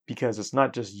 because it's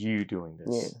not just you doing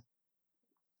this. Yeah.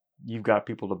 You've got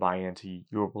people to buy into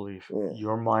your belief,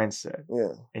 your mindset,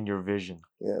 and your vision.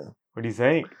 Yeah. What do you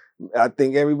think? I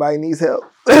think everybody needs help.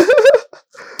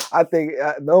 I think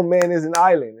no man is an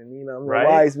island. And, you know, Right? a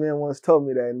wise man once told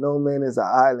me that no man is an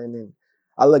island. And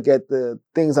I look at the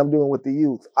things I'm doing with the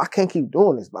youth. I can't keep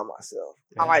doing this by myself.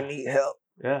 Yeah. I need help.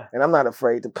 Yeah. And I'm not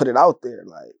afraid to put it out there.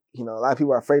 Like, you know, a lot of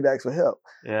people are afraid to ask for help.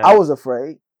 Yeah. I was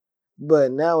afraid.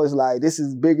 But now it's like, this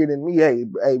is bigger than me. Hey,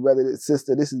 brother,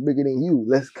 sister, this is bigger than you.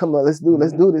 Let's come on, let's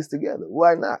do this together.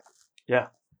 Why not? Yeah.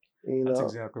 You know?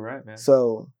 That's exactly right, man.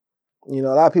 So, you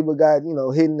know, a lot of people got, you know,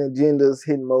 hidden agendas,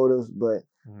 hidden motives, but,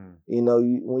 you know,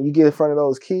 when you get in front of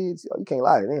those kids, you can't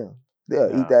lie to them.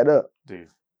 They'll eat that up. Dude,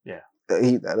 yeah. They'll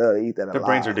eat that up. They eat that up. Their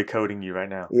brains are decoding you right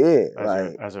now. Yeah.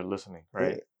 As they're listening,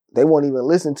 right? Yeah. They won't even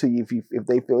listen to you if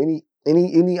they feel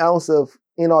any ounce of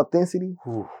inauthenticity.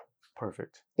 Ooh,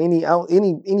 perfect. Any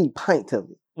pint of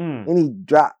it. Any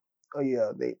drop. Oh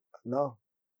yeah, no.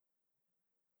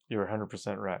 You're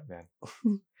 100% right, man.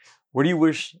 What do you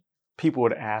wish people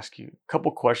would ask you? A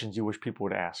couple questions you wish people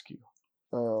would ask you.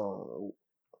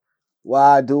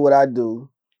 Why I do what I do.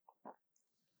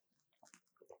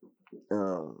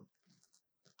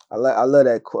 I love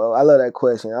that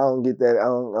question. I don't get that. I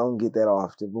don't get that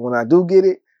often. But when I do get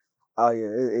it, oh yeah,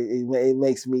 it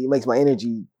makes my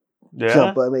energy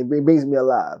jump up. It brings me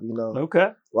alive. You know.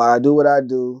 Okay. Why I do what I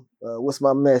do. What's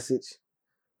my message?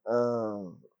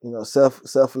 You know,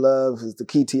 self love is the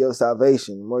key to your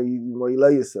salvation. The more you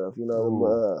love yourself, you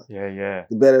know,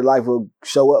 the better life will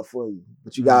show up for you.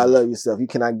 But you gotta love yourself. You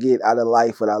cannot get out of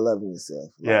life without loving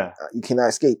yourself. Yeah. You cannot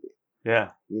escape it. Yeah.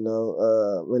 You know,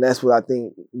 and that's what I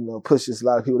think, you know, pushes a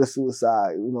lot of people to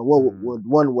suicide. You know,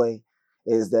 one way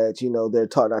is that, you know, they're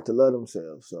taught not to love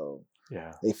themselves. So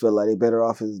they feel like they're better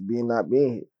off as not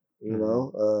being here, you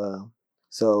know?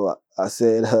 So I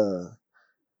said,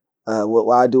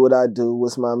 why I do what I do,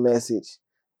 what's my message?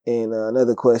 And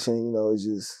another question, you know, is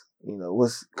just, you know,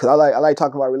 cause I like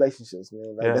talking about relationships,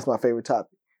 man. Like, that's my favorite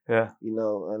topic. Yeah. You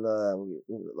know, and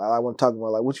I want to talk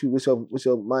about like what's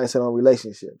your mindset on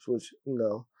relationships, which, you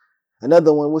know,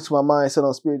 another one, what's my mindset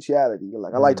on spirituality?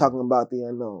 Like I like talking about the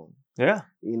unknown. Yeah.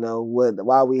 You know,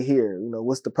 why we're here, you know,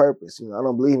 what's the purpose? You know, I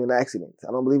don't believe in accidents.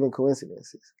 I don't believe in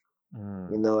coincidences.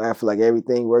 You know, I feel like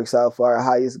everything works out for our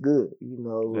highest good. You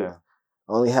know,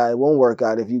 only how it won't work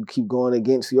out if you keep going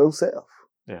against yourself.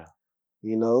 Yeah.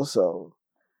 You know, so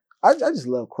I just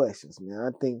love questions, man.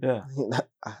 I think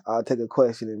I'll take a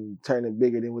question and turn it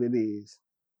bigger than what it is.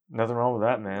 Nothing wrong with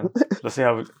that, man. Let's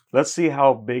see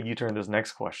how big you turn this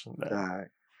next question then. All right.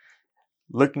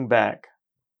 Looking back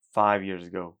 5 years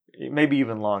ago, maybe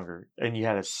even longer, and you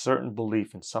had a certain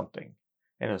belief in something,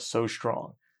 and it was so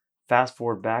strong. Fast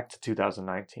forward back to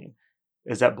 2019.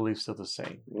 Is that belief still the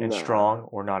same and strong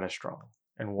or not as strong?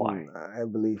 And why?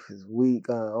 That belief is weak.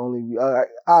 I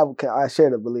share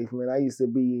the belief, man. I used to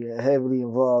be heavily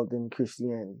involved in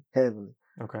Christianity, heavily.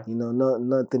 Okay. You know,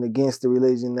 nothing against the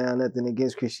religion now, nothing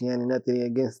against Christianity, nothing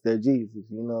against their Jesus,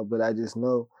 you know, but I just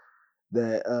know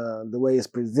that the way it's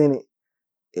presented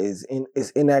is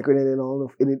inaccurate and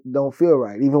it don't feel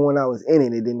right. Even when I was in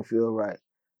it, it didn't feel right.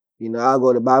 You know, I'll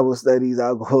go to Bible studies,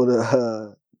 I'll go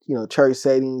to, you know, church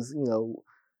settings, you know,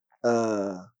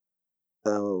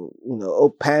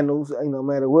 panels, you know, no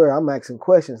matter where, I'm asking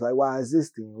questions like, why is this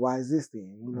thing? Why is this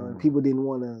thing? You know, and people didn't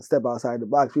want to step outside the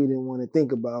box. People didn't want to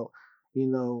think about, you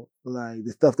know, like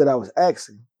the stuff that I was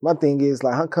asking. My thing is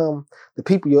like, how come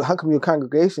your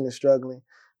congregation is struggling,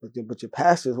 but your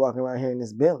pastor's walking around here in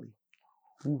this Bentley?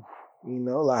 You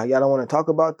know, like y'all don't want to talk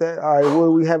about that? All right, what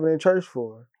are we having in church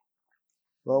for?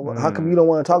 Well, how come you don't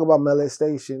want to talk about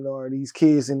molestation or these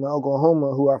kids in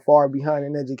Oklahoma who are far behind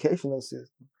in educational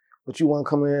system? But you want to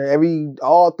come here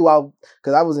all throughout,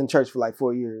 because I was in church for like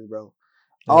 4 years, bro.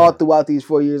 Yeah. All throughout these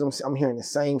 4 years, I'm hearing the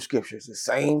same scriptures, the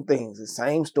same things, the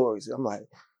same stories. I'm like,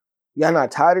 y'all not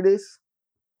tired of this?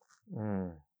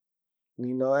 You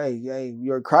know, hey,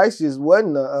 your Christ just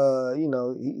wasn't, you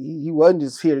know, he wasn't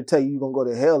just here to tell you you're going to go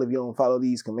to hell if you don't follow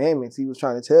these commandments. He was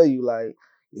trying to tell you, like,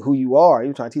 who you are. He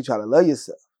was trying to teach you how to love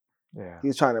yourself. Yeah. He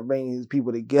was trying to bring his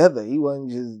people together. He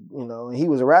wasn't just, you know, he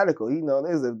was a radical. You know,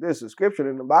 there's a scripture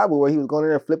in the Bible where he was going in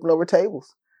there flipping over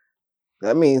tables.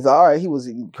 That means, all right,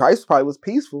 Christ probably was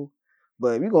peaceful,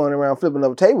 but if you're going around flipping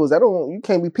over tables, you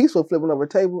can't be peaceful flipping over a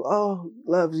table. Oh,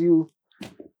 loves you.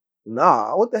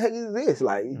 Nah, what the heck is this?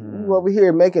 Like, you over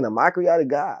here making a mockery out of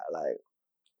God. Like,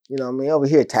 you know what I mean? Over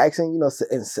here taxing, you know,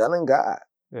 and selling God.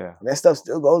 Yeah. And that stuff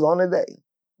still goes on today.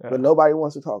 Yeah. But nobody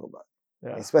wants to talk about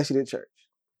it, especially the church.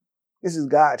 This is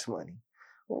God's money.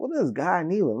 Well, what does God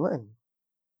need with money?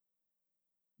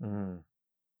 Well,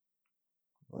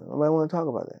 nobody want to talk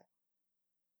about that.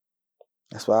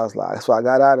 That's why I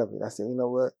got out of it. I said, you know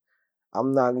what?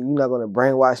 You're not going to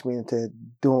brainwash me into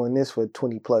doing this for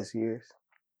 20 plus years.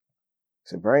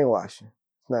 It's a brainwashing.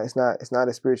 It's It's not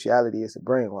a spirituality. It's a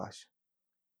brainwash.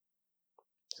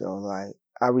 So like,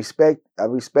 I respect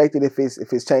it if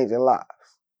it's changing lives.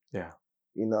 Yeah.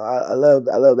 You know, I love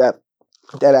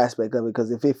that aspect of it,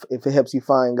 because if it helps you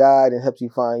find God and helps you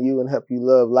find you and help you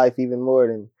love life even more,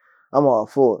 then I'm all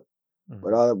for it.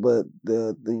 Mm-hmm. But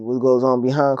the what goes on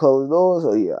behind closed doors,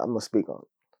 yeah, I'm gonna speak on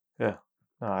it. Yeah.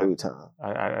 No, every time.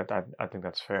 I think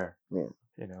that's fair. Yeah.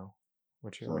 You know,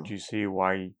 what you see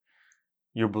why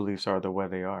your beliefs are the way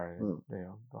they are. You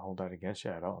know, don't hold that against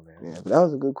you at all, man. Yeah, but that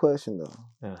was a good question though.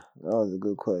 Yeah. That was a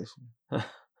good question.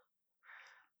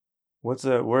 What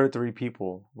are 3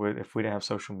 people if we didn't have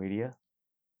social media?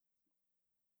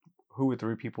 Who were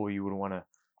 3 people you would want to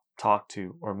talk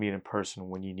to or meet in person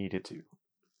when you needed to?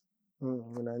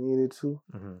 When I needed to.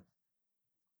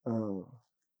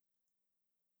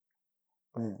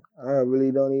 Man, I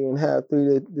really don't even have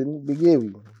 3 to give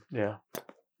you. Yeah.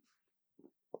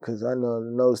 Because I know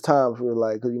in those times where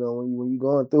like, cause you know when you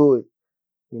going through it,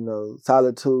 you know,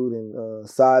 solitude and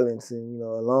silence and, you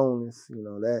know, aloneness, you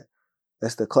know,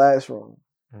 that's the classroom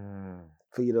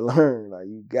for you to learn. Like,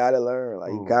 you gotta learn.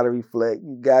 Like, you gotta reflect.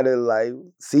 You gotta like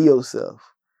see yourself.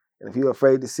 And if you're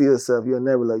afraid to see yourself, you'll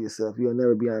never love yourself. You'll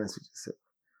never be honest with yourself.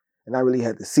 And I really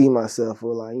had to see myself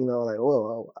for like, you know, like,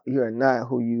 whoa, you're not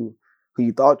who you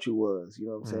thought you was. You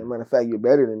know what I'm saying? Matter of fact, you're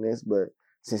better than this, but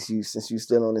since you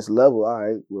still on this level, all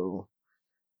right, well,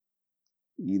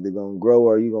 you either gonna grow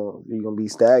or you're gonna be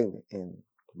stagnant. And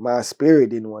my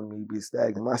spirit didn't want me to be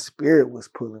stagnant. My spirit was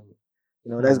pulling me.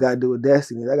 You know, that's got to do with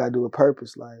destiny. That got to do with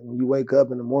purpose. Like, when you wake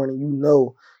up in the morning, you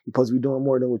know you're supposed to be doing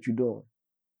more than what you're doing.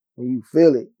 When you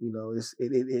feel it, you know,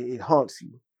 it haunts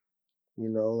you. You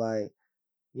know, like,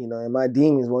 you know, and my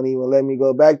demons won't even let me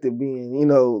go back to being, you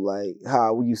know, like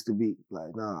how we used to be.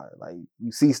 Like, nah, like,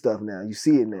 you see stuff now. You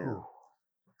see it now.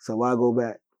 So why go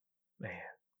back? Man.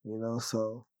 You know,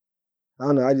 so I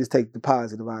don't know. I just take the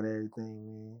positive out of everything,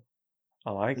 man.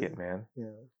 I like it, man. Yeah.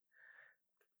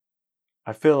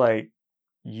 I feel like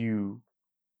you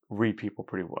read people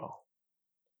pretty well.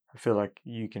 I feel like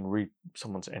you can read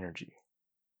someone's energy.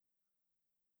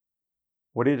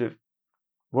 What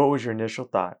was your initial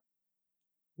thought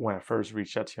when I first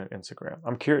reached out to you on Instagram?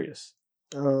 I'm curious.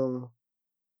 A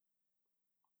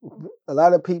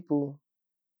lot of people.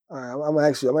 All right, I'm gonna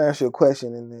ask you a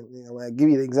question, and then I'm gonna give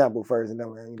you the example first, and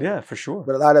then yeah, for sure.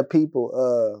 But a lot of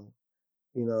people,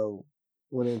 you know,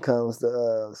 when it comes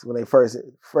to when they first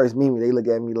meet me, they look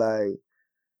at me like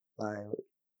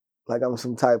I'm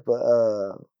some type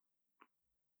of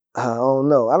I don't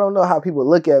know. I don't know how people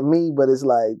look at me, but it's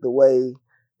like the way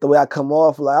I come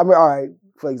off. Like, I mean, all right.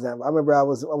 For example, I remember I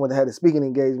had a speaking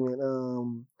engagement.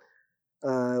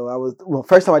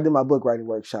 First time I did my book writing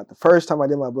workshop. The first time I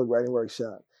did my book writing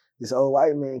workshop, this old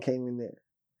white man came in there,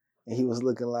 and he was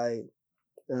looking like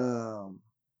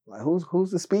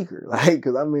who's the speaker? Like,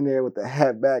 because I'm in there with the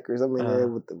hat backers, I'm in there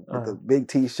with the big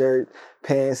T-shirt,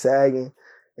 pants sagging,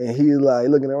 and he's like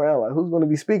looking around like, who's going to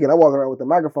be speaking? I'm walking around with the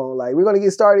microphone like, we're going to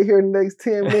get started here in the next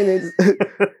 10 minutes,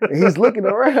 and he's looking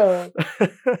around.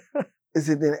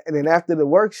 And then after the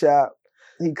workshop,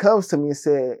 he comes to me and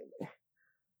said,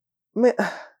 "Man,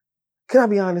 can I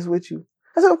be honest with you?"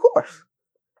 I said, "Of course.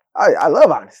 I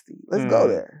love honesty. Let's go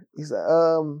there." He said,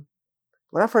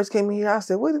 when I first came in here, I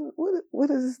said, what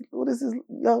is this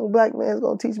young black man's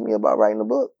gonna teach me about writing a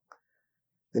book?"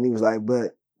 Then he was like,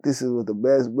 "But this is the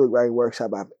best book writing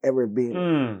workshop I've ever been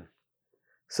in."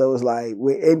 So it's like,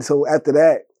 and so after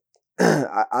that,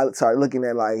 I started looking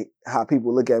at like how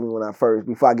people look at me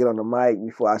before I get on the mic,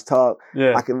 before I talk.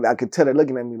 Yeah. I could tell they're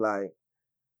looking at me like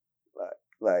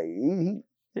I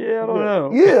don't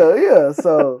know. Yeah.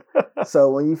 So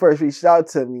when you first reached out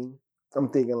to me, I'm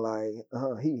thinking like,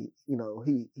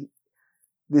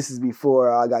 this is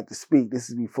before I got to speak. This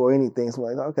is before anything. So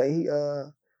I'm like, okay,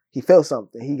 he felt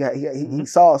something. He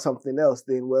saw something else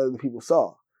than what other people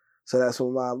saw. So that's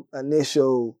when my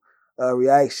initial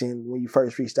reaction when you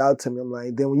first reached out to me. I'm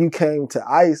like, then when you came to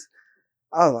ICE,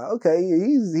 I was like, okay,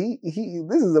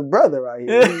 this is a brother right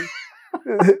here.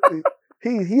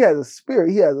 He has a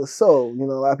spirit. He has a soul. You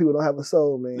know, a lot of people don't have a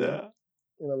soul, man. Yeah.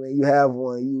 You know what I mean? You have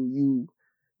one.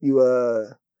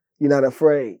 You're not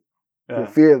afraid. Yeah. You're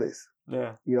fearless.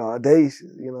 Yeah. You're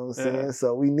audacious. You know what I'm saying? Yeah.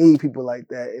 So we need people like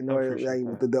that in order,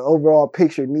 like, the overall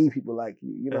picture need people like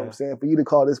you. You know what I'm saying? For you to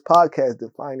call this podcast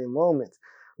Defining Moments,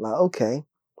 like, okay,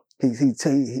 he's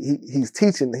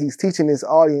teaching his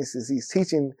audiences, he's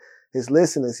teaching his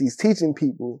listeners, he's teaching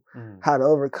people how to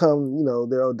overcome, you know,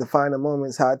 their defining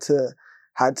moments, how to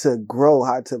grow,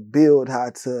 how to build,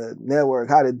 how to network,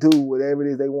 how to do whatever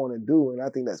it is they want to do. And I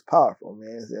think that's powerful,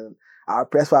 man. And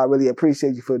that's why I really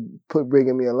appreciate you for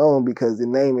bringing me along, because the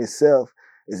name itself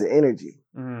is an energy.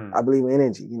 I believe in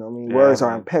energy. You know what I mean? Yeah, Words are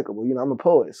man. impeccable. You know, I'm a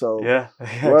poet, so Yeah,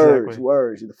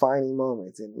 words, defining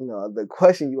moments. And, you know, the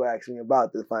question you asked me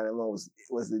about the defining moments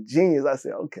was the genius. I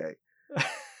said, okay,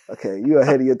 you're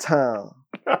ahead of your time.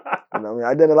 You know what I mean?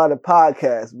 I did a lot of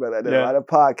podcasts, brother. I did a lot of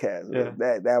podcasts.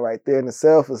 Yeah. That right there in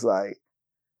itself is like,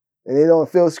 and it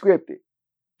don't feel scripted.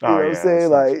 You know what I'm saying?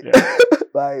 Like,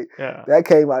 that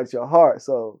came out your heart.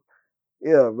 So,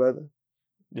 yeah, brother.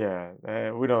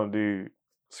 Yeah, we don't do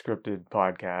scripted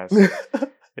podcasts.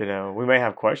 You know, we may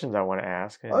have questions I want to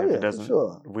ask, and if it doesn't,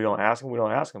 if we don't ask them, we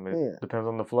don't ask them. It depends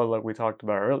on the flow, like we talked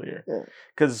about earlier.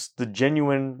 Because the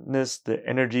genuineness, the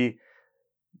energy.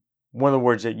 One of the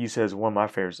words that you said is one of my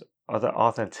favorites, are the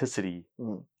authenticity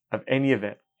of any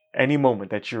event, any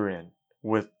moment that you're in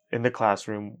the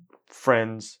classroom,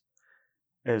 friends,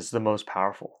 is the most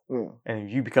powerful. And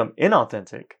if you become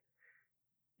inauthentic,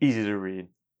 easy to read,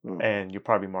 and you'll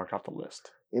probably mark off the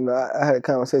list. You know, I had a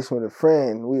conversation with a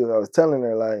friend. I was telling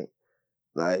her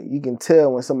like you can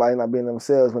tell when somebody not being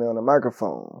themselves when they're on the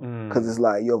microphone, because it's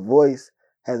like your voice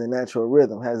has a natural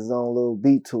rhythm, has its own little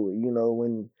beat to it. You know,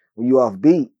 when you off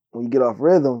beat, when you get off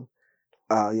rhythm,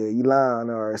 you lying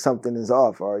or something is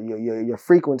off, or your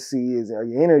frequency is, or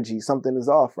your energy, something is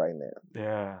off right now.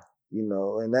 Yeah. You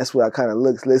know, and that's what I kind of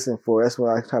listen for. That's what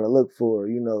I kind of look for.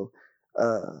 You know,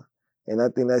 and I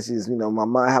think that's just, you know,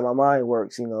 how my mind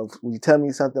works. You know, when you tell me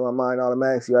something, my mind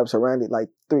automatically wraps around it like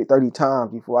 30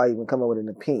 times before I even come up with an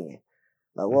opinion.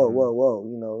 Like, whoa,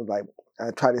 you know, like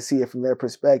I try to see it from their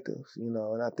perspectives, you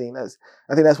know, and I think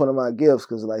that's one of my gifts,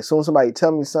 because like, soon as somebody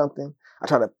tell me something, I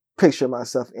try to picture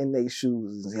myself in their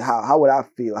shoes and see how would I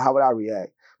feel, how would I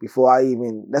react before I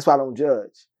even. That's why I don't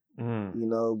judge, you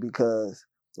know,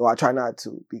 I try not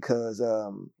to, because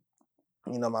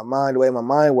you know, the way my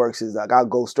mind works is like I'll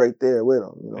go straight there with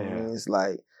them. You know what I mean? It's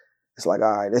like all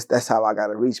right, that's how I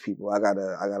gotta reach people. I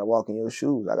gotta walk in your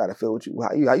shoes. I gotta feel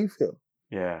how you feel.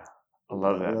 Yeah, I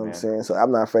love that. You know what man. I'm saying? So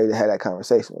I'm not afraid to have that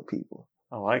conversation with people.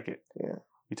 I like it. Yeah.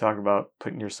 You talk about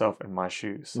putting yourself in my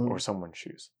shoes or someone's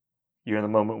shoes. You're in the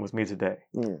moment with me today.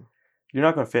 Yeah. You're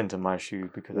not gonna fit into my shoes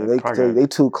because they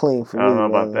too clean for me. I don't know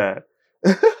about that.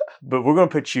 But we're gonna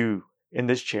put you in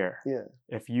this chair. Yeah.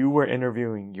 If you were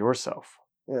interviewing yourself,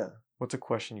 what's a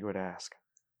question you would ask?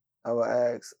 I would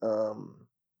ask,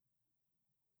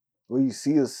 where you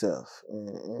see yourself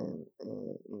and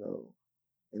you know,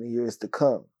 in the years to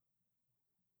come.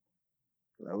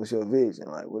 Like, what's your vision?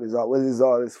 Like, what is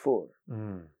all this for?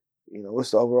 You know,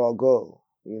 what's the overall goal?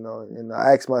 You know, and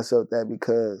I ask myself that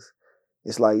because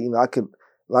it's like, you know, a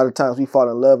lot of times we fall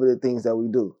in love with the things that we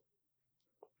do.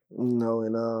 You know,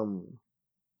 and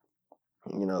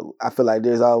you know, I feel like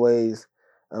there's always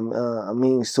a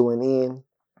means to an end.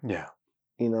 Yeah.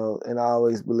 You know, and I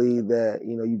always believe that,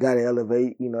 you know, you got to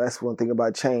elevate. You know, that's one thing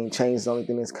about change. Change is the only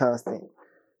thing that's constant.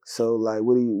 So, like,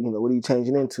 what are you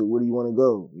changing into? Where do you want to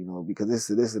go? You know, because this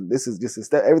is just a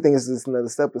step. Everything is just another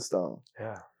stepping stone.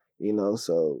 Yeah. You know,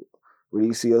 so where do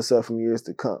you see yourself from years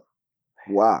to come?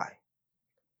 Why?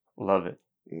 Love it.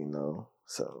 You know,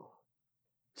 so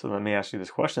let me ask you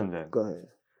this question then. Go ahead.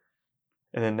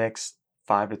 In the next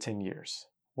 5 to 10 years,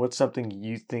 what's something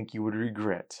you think you would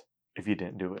regret if you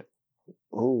didn't do it?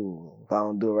 Ooh, if I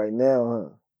don't do it right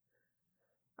now,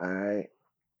 huh? All right.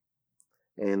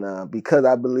 And because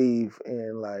I believe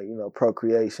in, like, you know,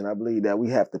 procreation, I believe that we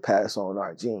have to pass on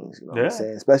our genes, you know what I'm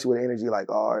saying? Especially with energy like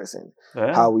ours and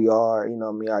how we are, you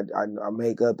know what I mean, our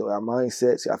makeup, our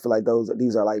mindsets. I feel like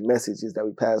these are like messages that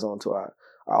we pass on to our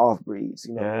off-breeds,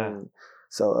 you know what I mean?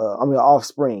 So,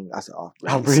 offspring. I said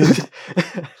off-breeds.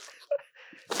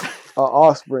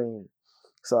 Offspring.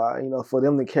 So, you know, for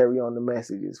them to carry on the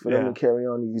messages, for them to carry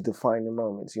on these defining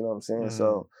moments, you know what I'm saying?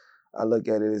 So I look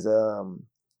at it as,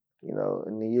 you know,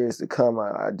 in the years to come,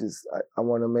 I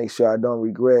want to make sure I don't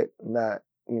regret not,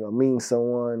 you know, meeting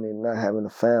someone and not having a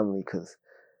family, because,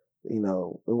 you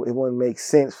know, it wouldn't make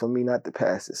sense for me not to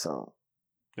pass this on.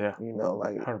 Yeah. You know,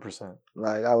 like 100%.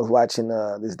 Like, I was watching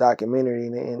this documentary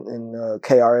and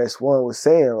KRS-One was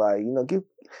saying, like, you know,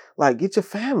 get your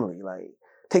family, like,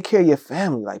 take care of your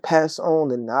family, like, pass on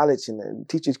the knowledge and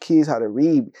teach your kids how to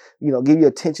read, you know, give your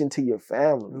attention to your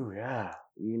family. Ooh, yeah.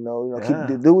 You know,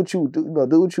 do what you do. You know,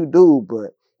 do what you do,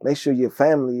 but make sure your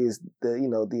family is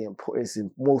is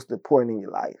most important in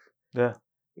your life. Yeah.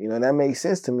 You know, and that makes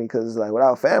sense to me, because it's like,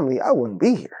 without family, I wouldn't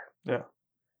be here. Yeah.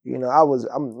 You know, I was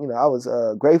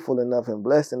grateful enough and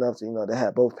blessed enough to, you know, to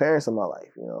have both parents in my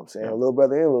life. You know what I'm saying? A little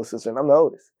brother and a little sister, and I'm the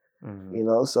oldest. You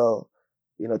know, so,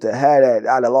 you know, to have that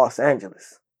out of Los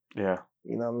Angeles. Yeah.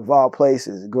 You know, of all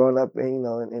places, growing up in, you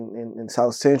know, in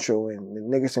South Central and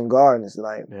Nickerson Gardens,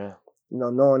 like, you know,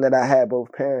 knowing that I had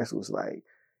both parents was like,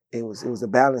 it was a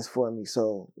balance for me.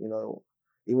 So,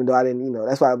 even though I didn't,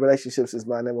 that's why relationships is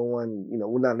my number one,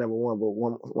 well, not number one, but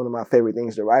one of my favorite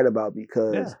things to write about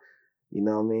because, you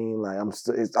know what I mean? Like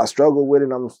I struggle with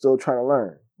it. I'm still trying to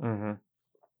learn. Mm-hmm.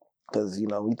 Because,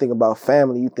 when you think about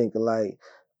family, you think of like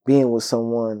being with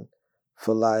someone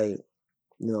for like,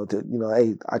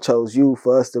 hey, I chose you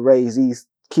for us to raise these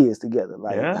kids together.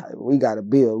 Like we got to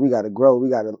build, we got to grow, we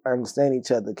got to understand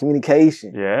each other.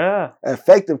 Communication,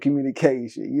 effective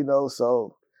communication.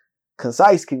 So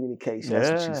concise communication. That's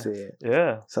what you said.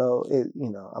 Yeah. So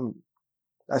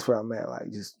that's where I'm at. Like,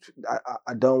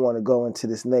 I don't want to go into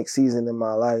this next season in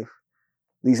my life,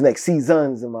 these next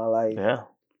seasons in my life,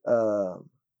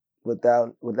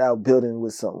 without building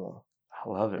with someone. I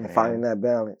love it, and man. Finding that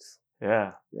balance.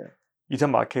 Yeah. You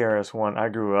talking about KRS-One? I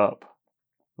grew up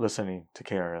listening to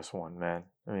KRS-One, man.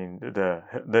 I mean, the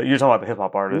you're talking about the hip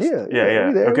hop artist. Yeah. We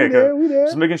there, okay, good. We there.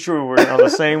 Just making sure we're on the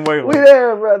same wavelength. We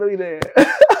there, brother. We there.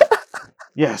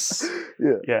 Yes.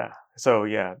 Yeah. So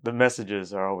the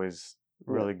messages are always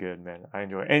really good, man. I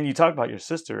enjoy it. And you talk about your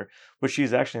sister, but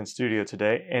she's actually in studio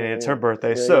today, and it's her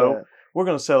birthday. So we're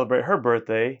going to celebrate her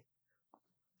birthday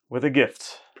with a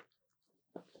gift.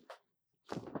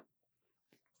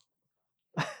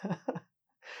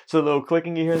 So a little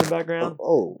clicking you hear in the background?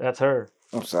 Oh. That's her.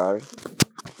 I'm sorry.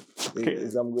 Okay.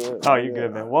 I'm good. Oh, you're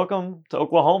good, man. Welcome to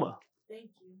Oklahoma. Thank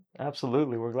you.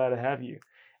 Absolutely. We're glad to have you.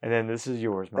 And then this is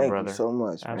yours, my brother. Thank you so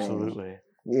much, Absolutely.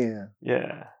 Man.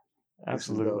 Yeah.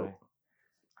 Absolutely.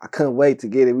 I couldn't wait to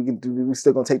get it. We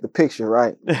still gonna take the picture,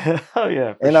 right? Oh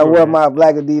yeah. And I wore my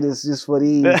black Adidas just for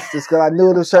these, just because I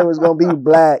knew the shirt was gonna be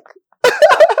black.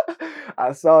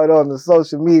 I saw it on the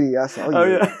social media. I said,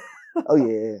 oh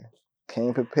yeah,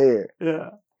 came prepared.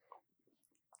 Yeah.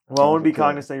 Well, I want to be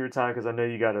cognizant of your time because I know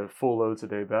you got a full load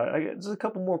today, but I got just a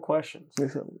couple more questions.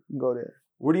 Go there.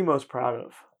 What are you most proud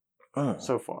of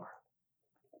so far?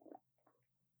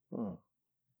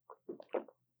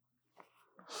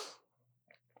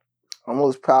 I'm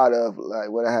most proud of like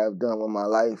what I have done with my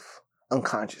life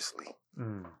unconsciously.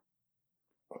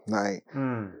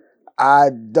 I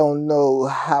don't know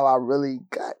how I really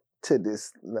got to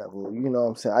this level. You know what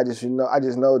I'm saying? I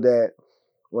just know that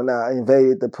when I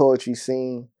invaded the poetry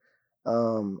scene,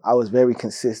 I was very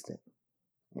consistent.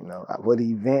 With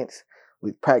the events,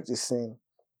 with practicing.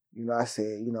 I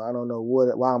said, I don't know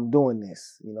why I'm doing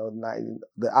this.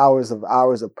 The hours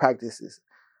of practices.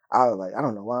 I was like, I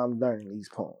don't know why I'm learning these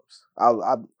poems. I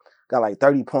got like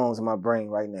 30 poems in my brain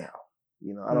right now.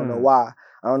 I don't know why.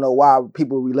 I don't know why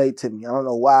people relate to me. I don't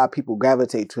know why people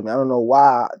gravitate to me. I don't know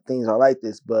why things are like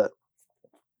this, but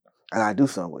I gotta do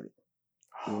something with it.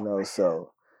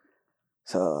 So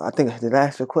I think, did I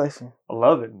ask your question? I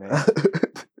love it, man.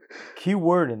 Key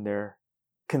word in there,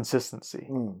 consistency.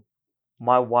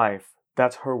 My wife,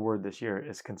 that's her word this year,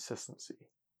 is consistency.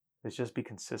 It's just be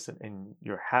consistent in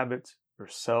your habits,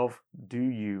 yourself, do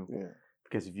you. Yeah.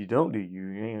 Because if you don't do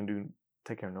you ain't gonna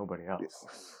take care of nobody else.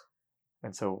 Yes.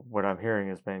 And so what I'm hearing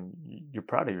is, man, you're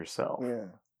proud of yourself. Yeah.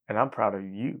 And I'm proud of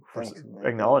you for man.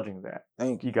 acknowledging that.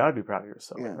 Thank you. You gotta be proud of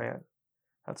yourself, Yeah. man.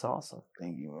 That's awesome.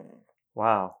 Thank you, man.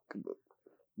 Wow.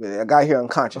 But I got here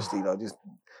unconsciously though.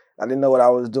 I didn't know what I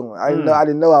was doing. I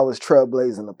didn't know I was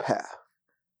trailblazing the path.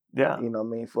 Yeah.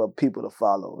 For people to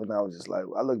follow. And I was just like,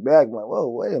 I look back, I'm like, whoa,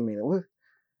 wait a minute.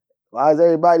 Why is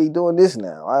everybody doing this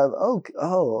now?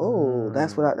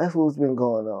 That's what's been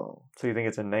going on. So you think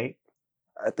it's innate?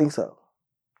 I think so.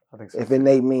 I think so. If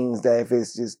innate means that if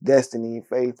it's just destiny,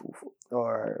 faith,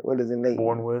 or what does innate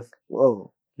born mean? with?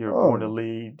 Whoa. You're born to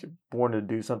lead, born to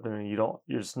do something, and you're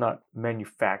just not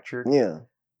manufactured. Yeah.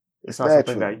 It's not natural.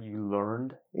 Something that you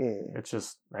learned. Yeah. It's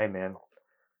just, hey man.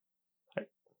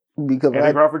 Because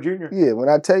Andy Crawford Jr. Yeah, when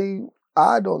I tell you,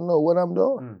 I don't know what I'm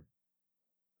doing.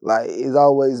 Like, it's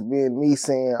always been me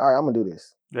saying, all right, I'm going to do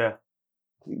this. Yeah.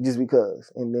 Just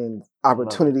because. And then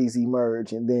opportunities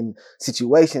emerge, and then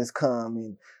situations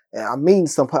come, and I mean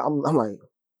somebody, I'm like,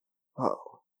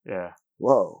 oh. Yeah.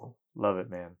 Whoa. Love it,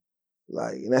 man.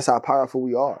 Like, and that's how powerful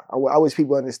we are. I wish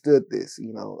people understood this,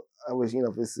 I wish,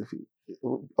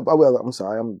 I'm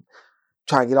sorry, I'm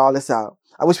trying to get all this out.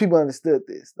 I wish people understood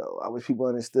this, though. I wish people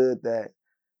understood that,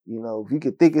 if you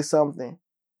could think of something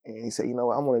and you say, you know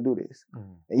what, I want to do this.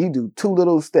 And you do 2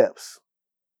 little steps,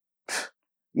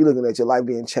 you're looking at your life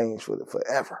being changed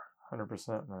forever.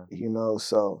 100%, man.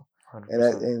 So,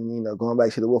 100%. and going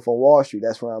back to the Wolf on Wall Street,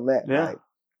 that's where I'm at. Yeah. Like,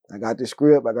 I got the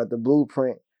script, I got the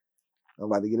blueprint. I'm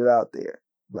about to get it out there.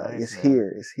 Like, Nice, it's man.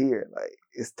 here. It's here. Like,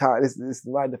 it's time. This is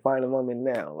my defining moment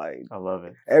now. Like, I love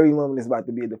it. Every moment is about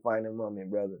to be a defining moment,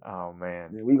 brother. Oh,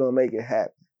 man. And we going to make it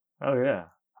happen. Oh, yeah.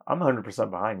 I'm 100%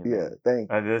 behind you, man. Yeah,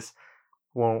 thank you.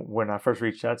 when I first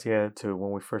reached out to you, to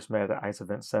when we first met at the ICE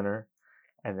Event Center,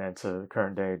 and then to the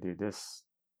current day, dude,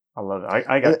 I love it.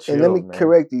 I got chilled, and let me man.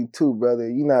 correct you too, brother.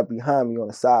 You're not behind me on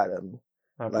the side of me.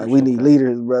 Like we need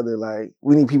leaders, brother. Like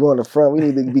we need people on the front. We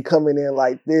need to be coming in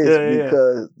like this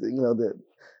because you know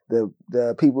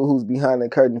the people who's behind the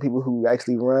curtain, people who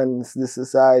actually run this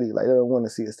society, like they don't want to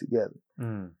see us together.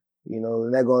 You know,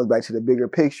 and that goes back to the bigger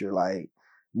picture, like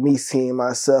me seeing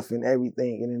myself in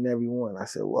everything and in everyone. I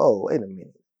said, whoa, wait a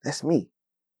minute, that's me.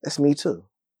 That's me too.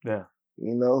 Yeah.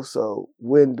 You know, so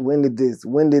when did this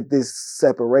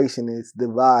separation, this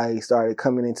divide started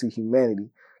coming into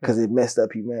humanity? Because it messed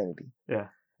up humanity. Yeah.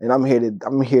 And I'm here to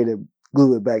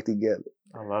glue it back together.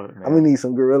 I love it, man. I'm gonna need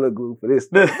some Gorilla Glue for this.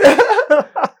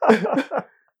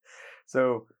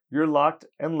 So you're locked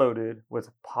and loaded with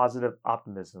positive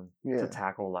optimism to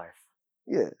tackle life.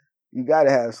 Yeah. You gotta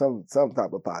have some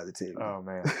type of positivity. Oh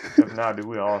man. If not, dude,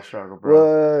 we all struggle,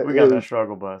 bro. We got that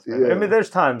struggle bus, man. Yeah. I mean, there's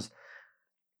times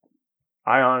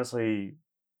I honestly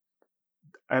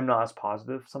am not as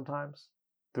positive sometimes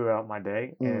throughout my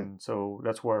day. And so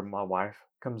that's where my wife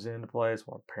comes into play. It's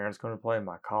where my parents come into play,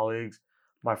 my colleagues,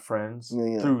 my friends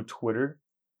through Twitter.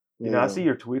 You know, I see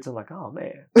your tweets. I'm like, oh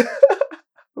man,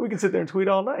 we can sit there and tweet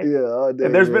all night. Yeah, all day.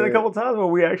 And there's been a couple times where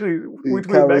we tweet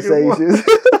back and forth.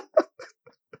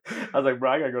 I was like,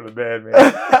 bro, I gotta go to bed,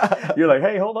 man. You're like,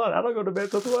 hey, hold on, I don't go to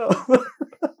bed till 12.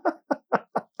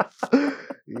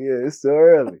 Yeah, it's still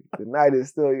early. The night is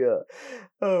still young.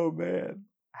 Oh man,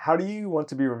 how do you want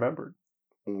to be remembered?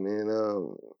 Man,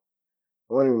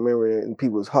 I want to remember it in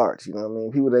people's hearts. You know what I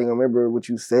mean? People, they ain't gonna remember what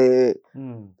you said.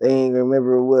 They ain't gonna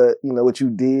remember what you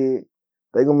did.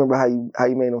 They gonna remember how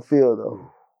you made them feel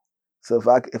though. So if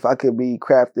I could be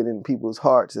crafted in people's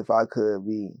hearts, if I could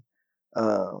be,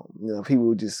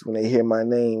 people just when they hear my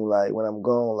name, like when I'm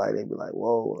gone, like they be like,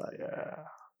 whoa, like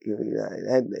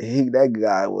that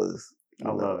guy was,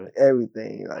 I love it.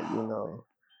 Everything, like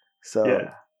So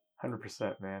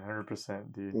 100%, man,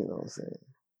 100%, dude. You know what I'm saying?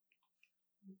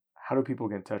 How do people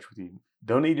get in touch with you?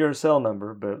 Don't need your cell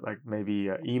number, but like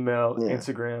maybe email,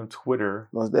 Instagram, Twitter.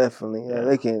 Most definitely. Yeah.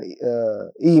 They can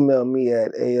email me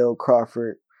at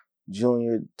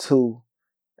alcrawfordjr2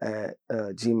 at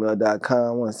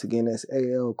gmail.com. Once again, that's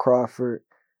alcrawford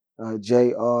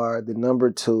jr, the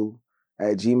number 2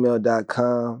 at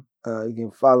gmail.com. You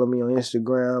can follow me on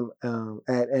Instagram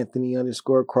at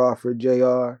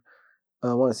Anthony_CrawfordJR.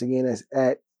 Once again, that's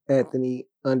at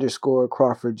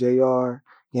Anthony_CrawfordJR.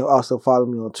 You can also follow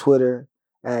me on Twitter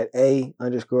at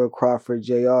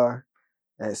A_CrawfordJR.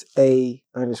 That's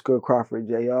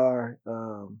A_CrawfordJR.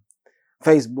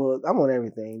 Facebook, I'm on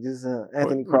everything. Just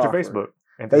Anthony Crawford. What's your Facebook?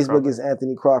 Facebook is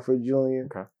Anthony Crawford Jr.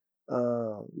 Okay.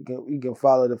 You can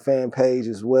follow the fan page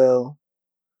as well.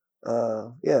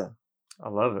 Yeah. I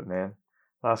love it, man.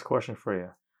 Last question for you.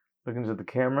 Looking to the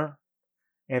camera,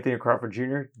 Anthony Crawford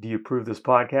Jr., do you approve this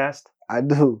podcast? I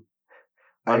do.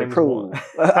 I approve.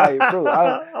 I approve.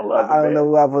 I love it, I don't know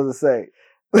what I'm supposed to say.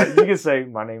 You can say,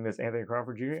 my name is Anthony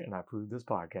Crawford Jr. and I approve this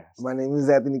podcast. My name is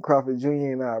Anthony Crawford Jr.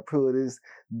 and I approve this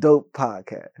dope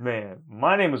podcast. Man,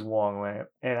 my name is Wong Lam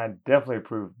and I definitely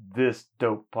approve this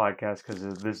dope podcast because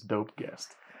of this dope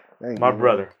guest. Thank my you,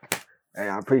 brother. Hey,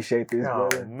 I appreciate this,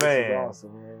 brother. Man. This is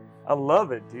awesome, man. I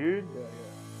love it, dude. Yeah.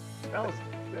 That was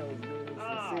good.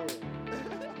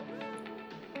 Sincere.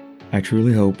 I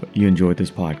truly hope you enjoyed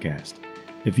this podcast.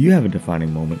 If you have a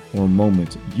defining moment or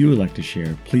moments you would like to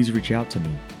share, please reach out to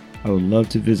me. I would love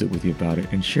to visit with you about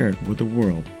it and share it with the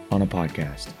world on a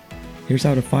podcast. Here's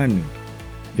how to find me.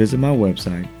 Visit my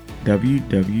website,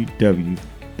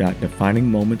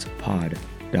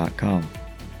 www.definingmomentspod.com.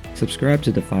 Subscribe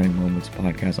to Defining Moments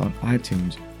Podcast on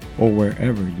iTunes or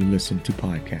wherever you listen to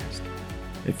podcasts.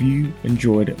 If you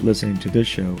enjoyed listening to this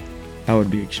show, I would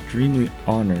be extremely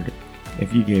honored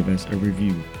if you gave us a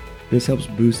review. This helps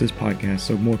boost this podcast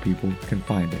so more people can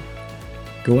find it.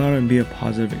 Go out and be a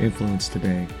positive influence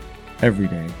today, every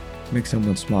day. Make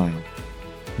someone smile.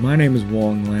 My name is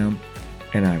Wong Lam,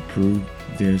 and I approve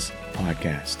this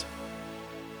podcast.